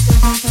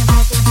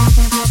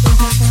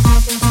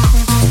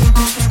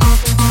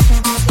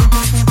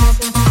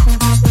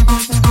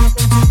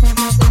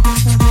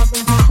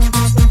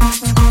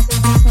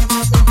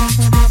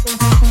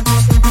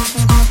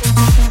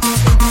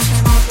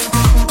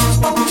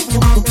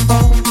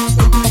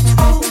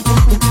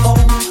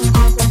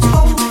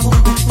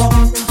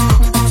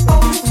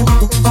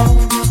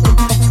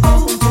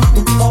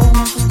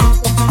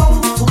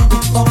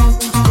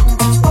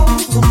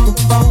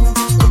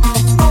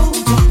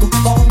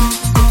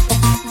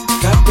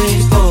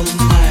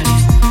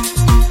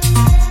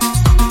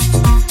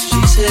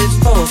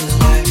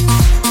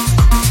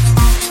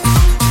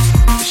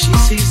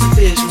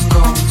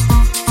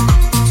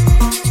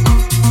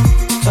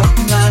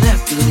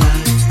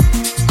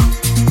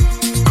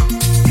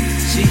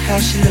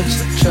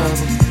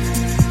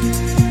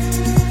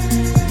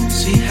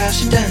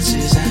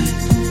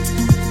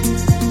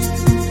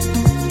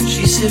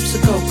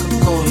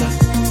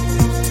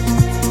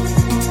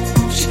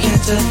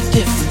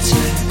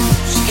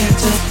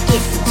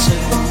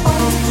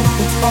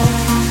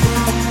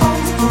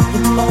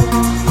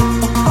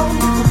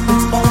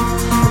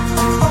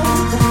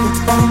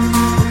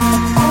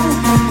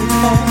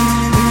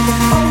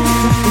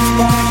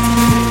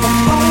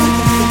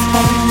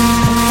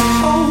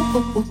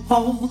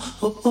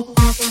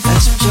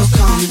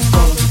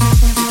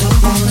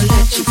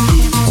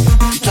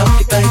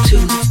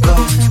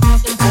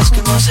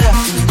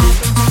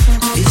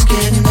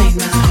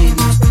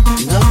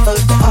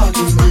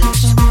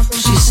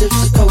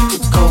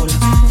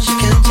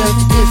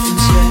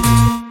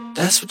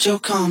 You're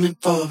coming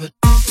for, but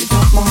we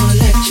don't wanna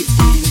let you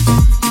in.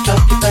 You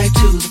drop your back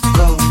to the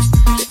floor.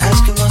 You're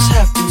asking what's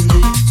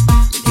happening.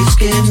 It's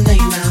getting late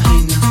now,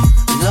 hey now.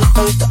 Enough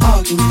of the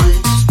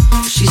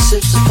arguments. She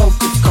sips the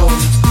Coca-Cola.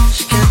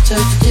 She can't tell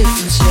the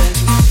difference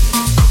yet.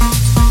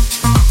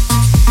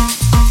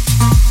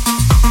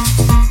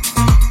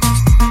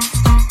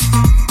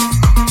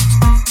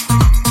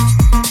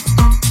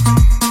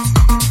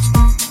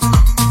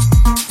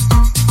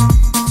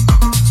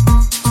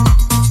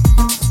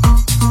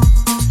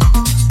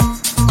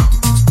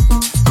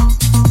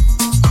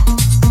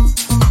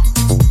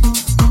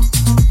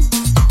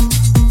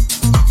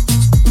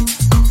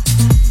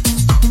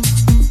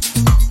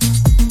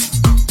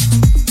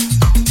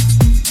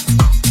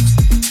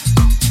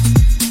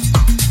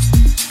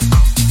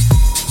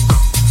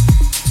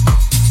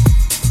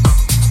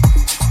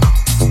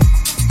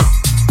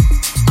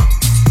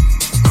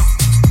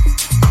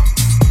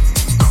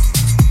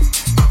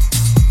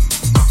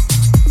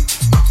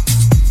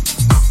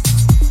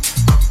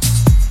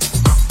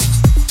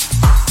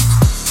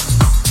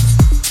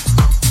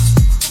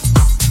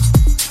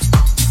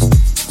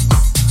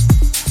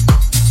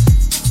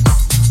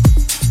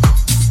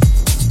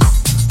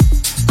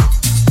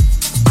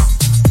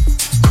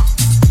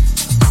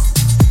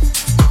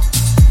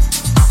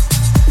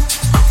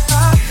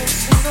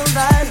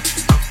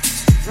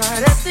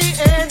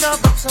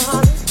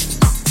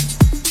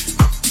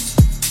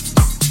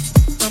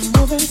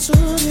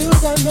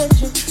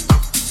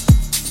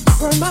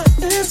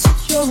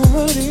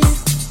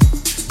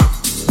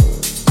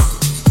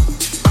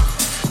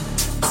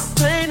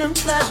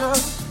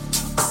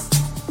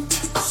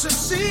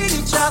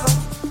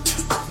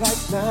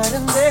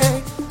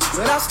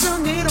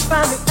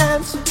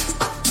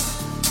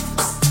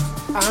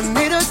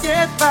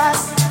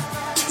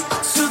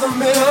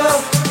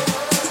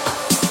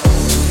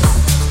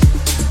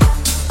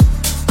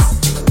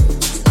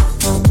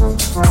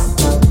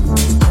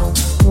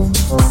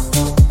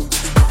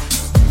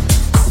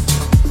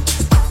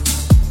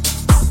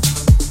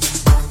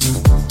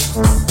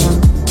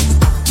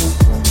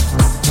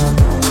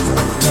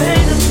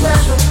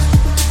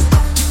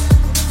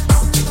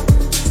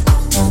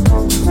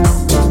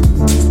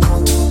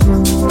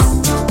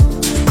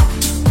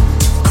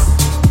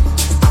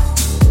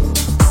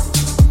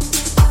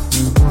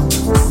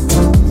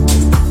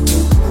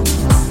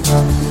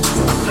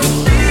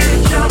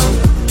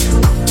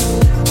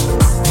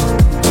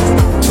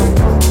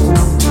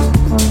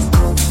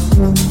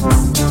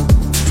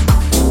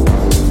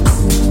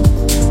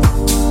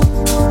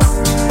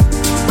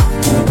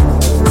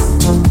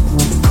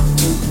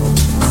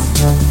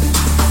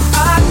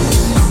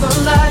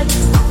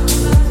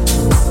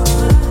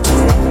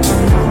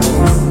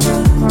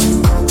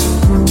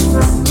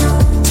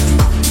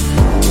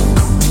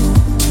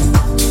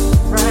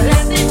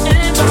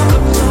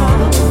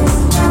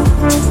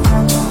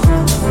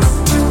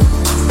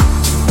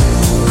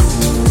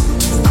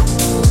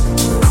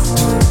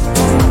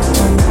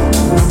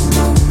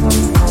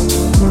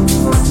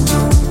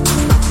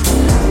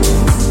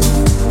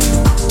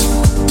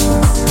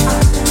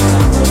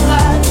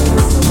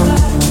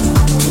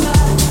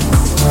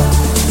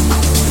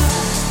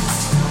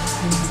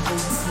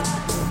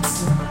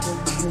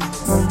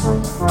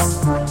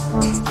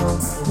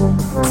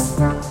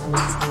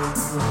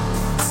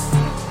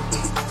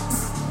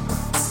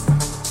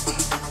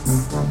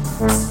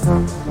 I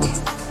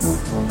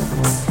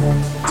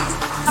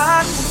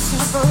can see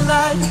the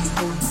light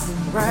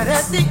right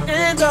at the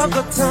end of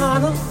the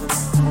tunnel.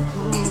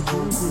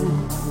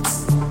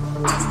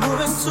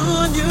 Moving to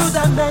a new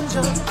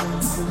dimension.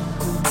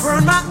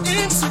 Burn my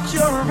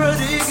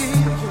insecurity.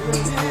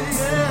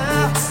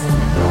 Yeah.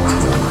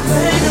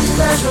 Pain and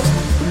pleasure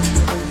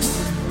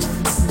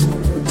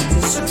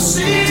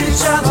succeed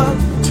each other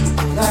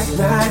like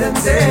night and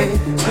day.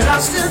 But I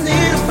still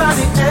need to find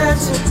the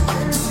answer.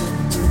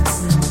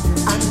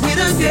 I need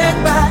to get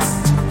back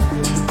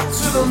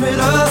to the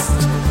middle.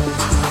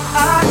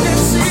 I can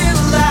see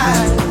the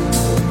light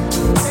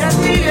at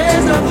the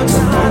end of the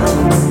tunnel.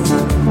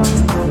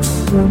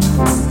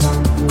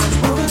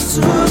 Moving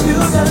to a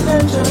new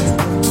dimension.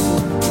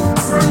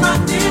 From my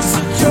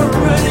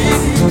insecurity,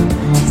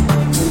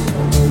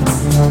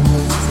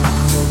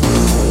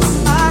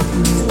 I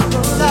can see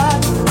the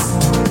light.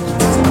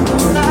 The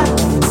light.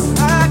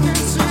 I can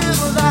see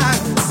the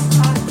light.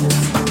 I can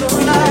see the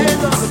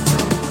light of the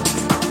tunnel.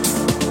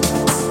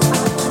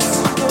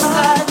 The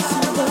light,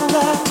 the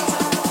light.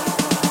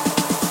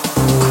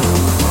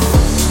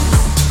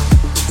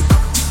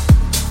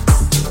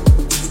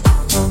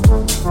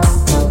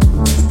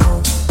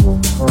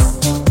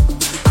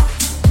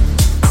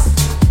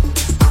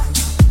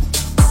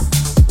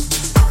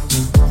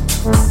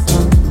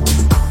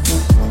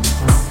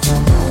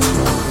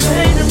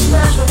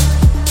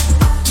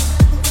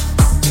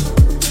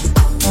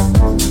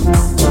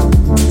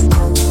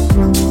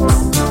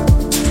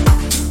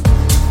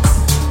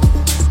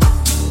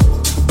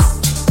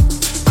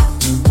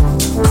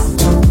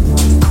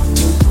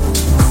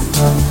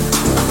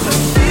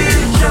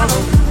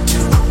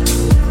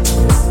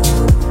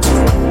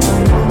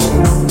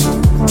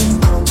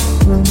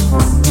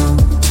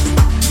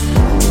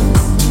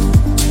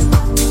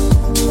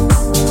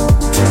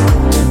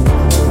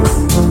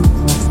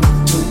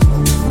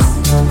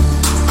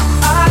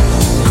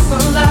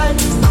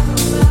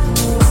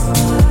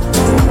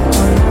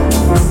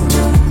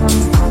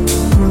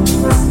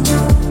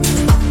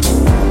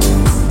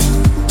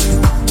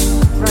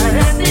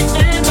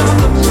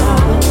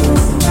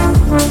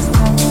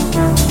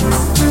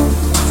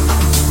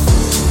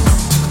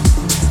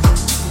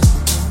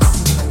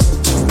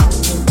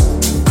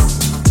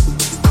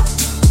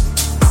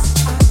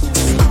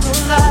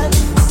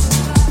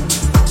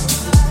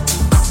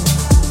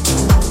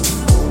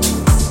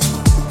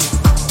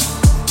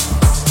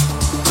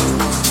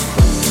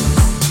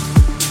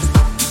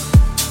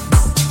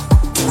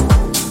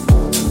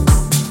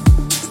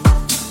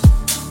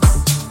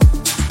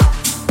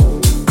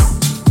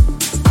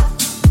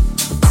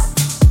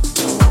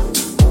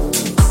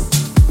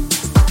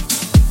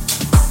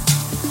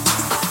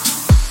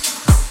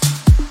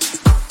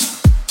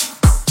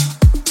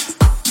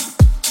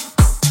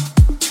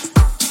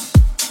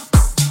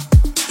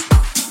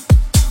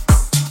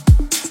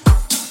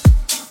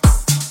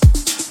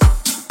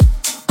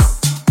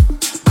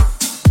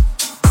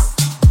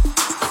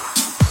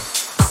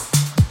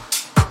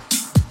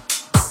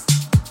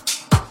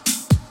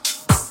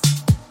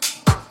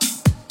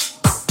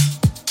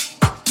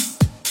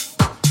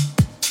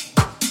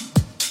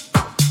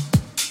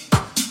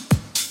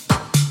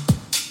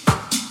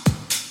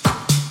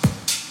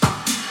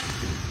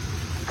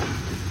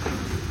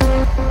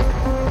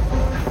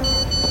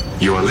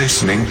 You are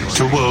listening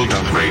to World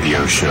Up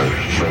Radio Show.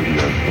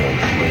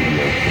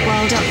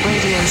 World Up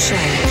Radio Show.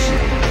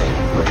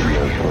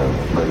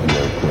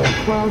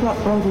 World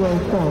Up Radio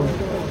Show.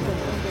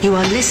 You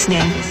are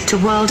listening to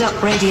World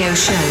Up Radio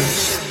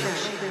Show.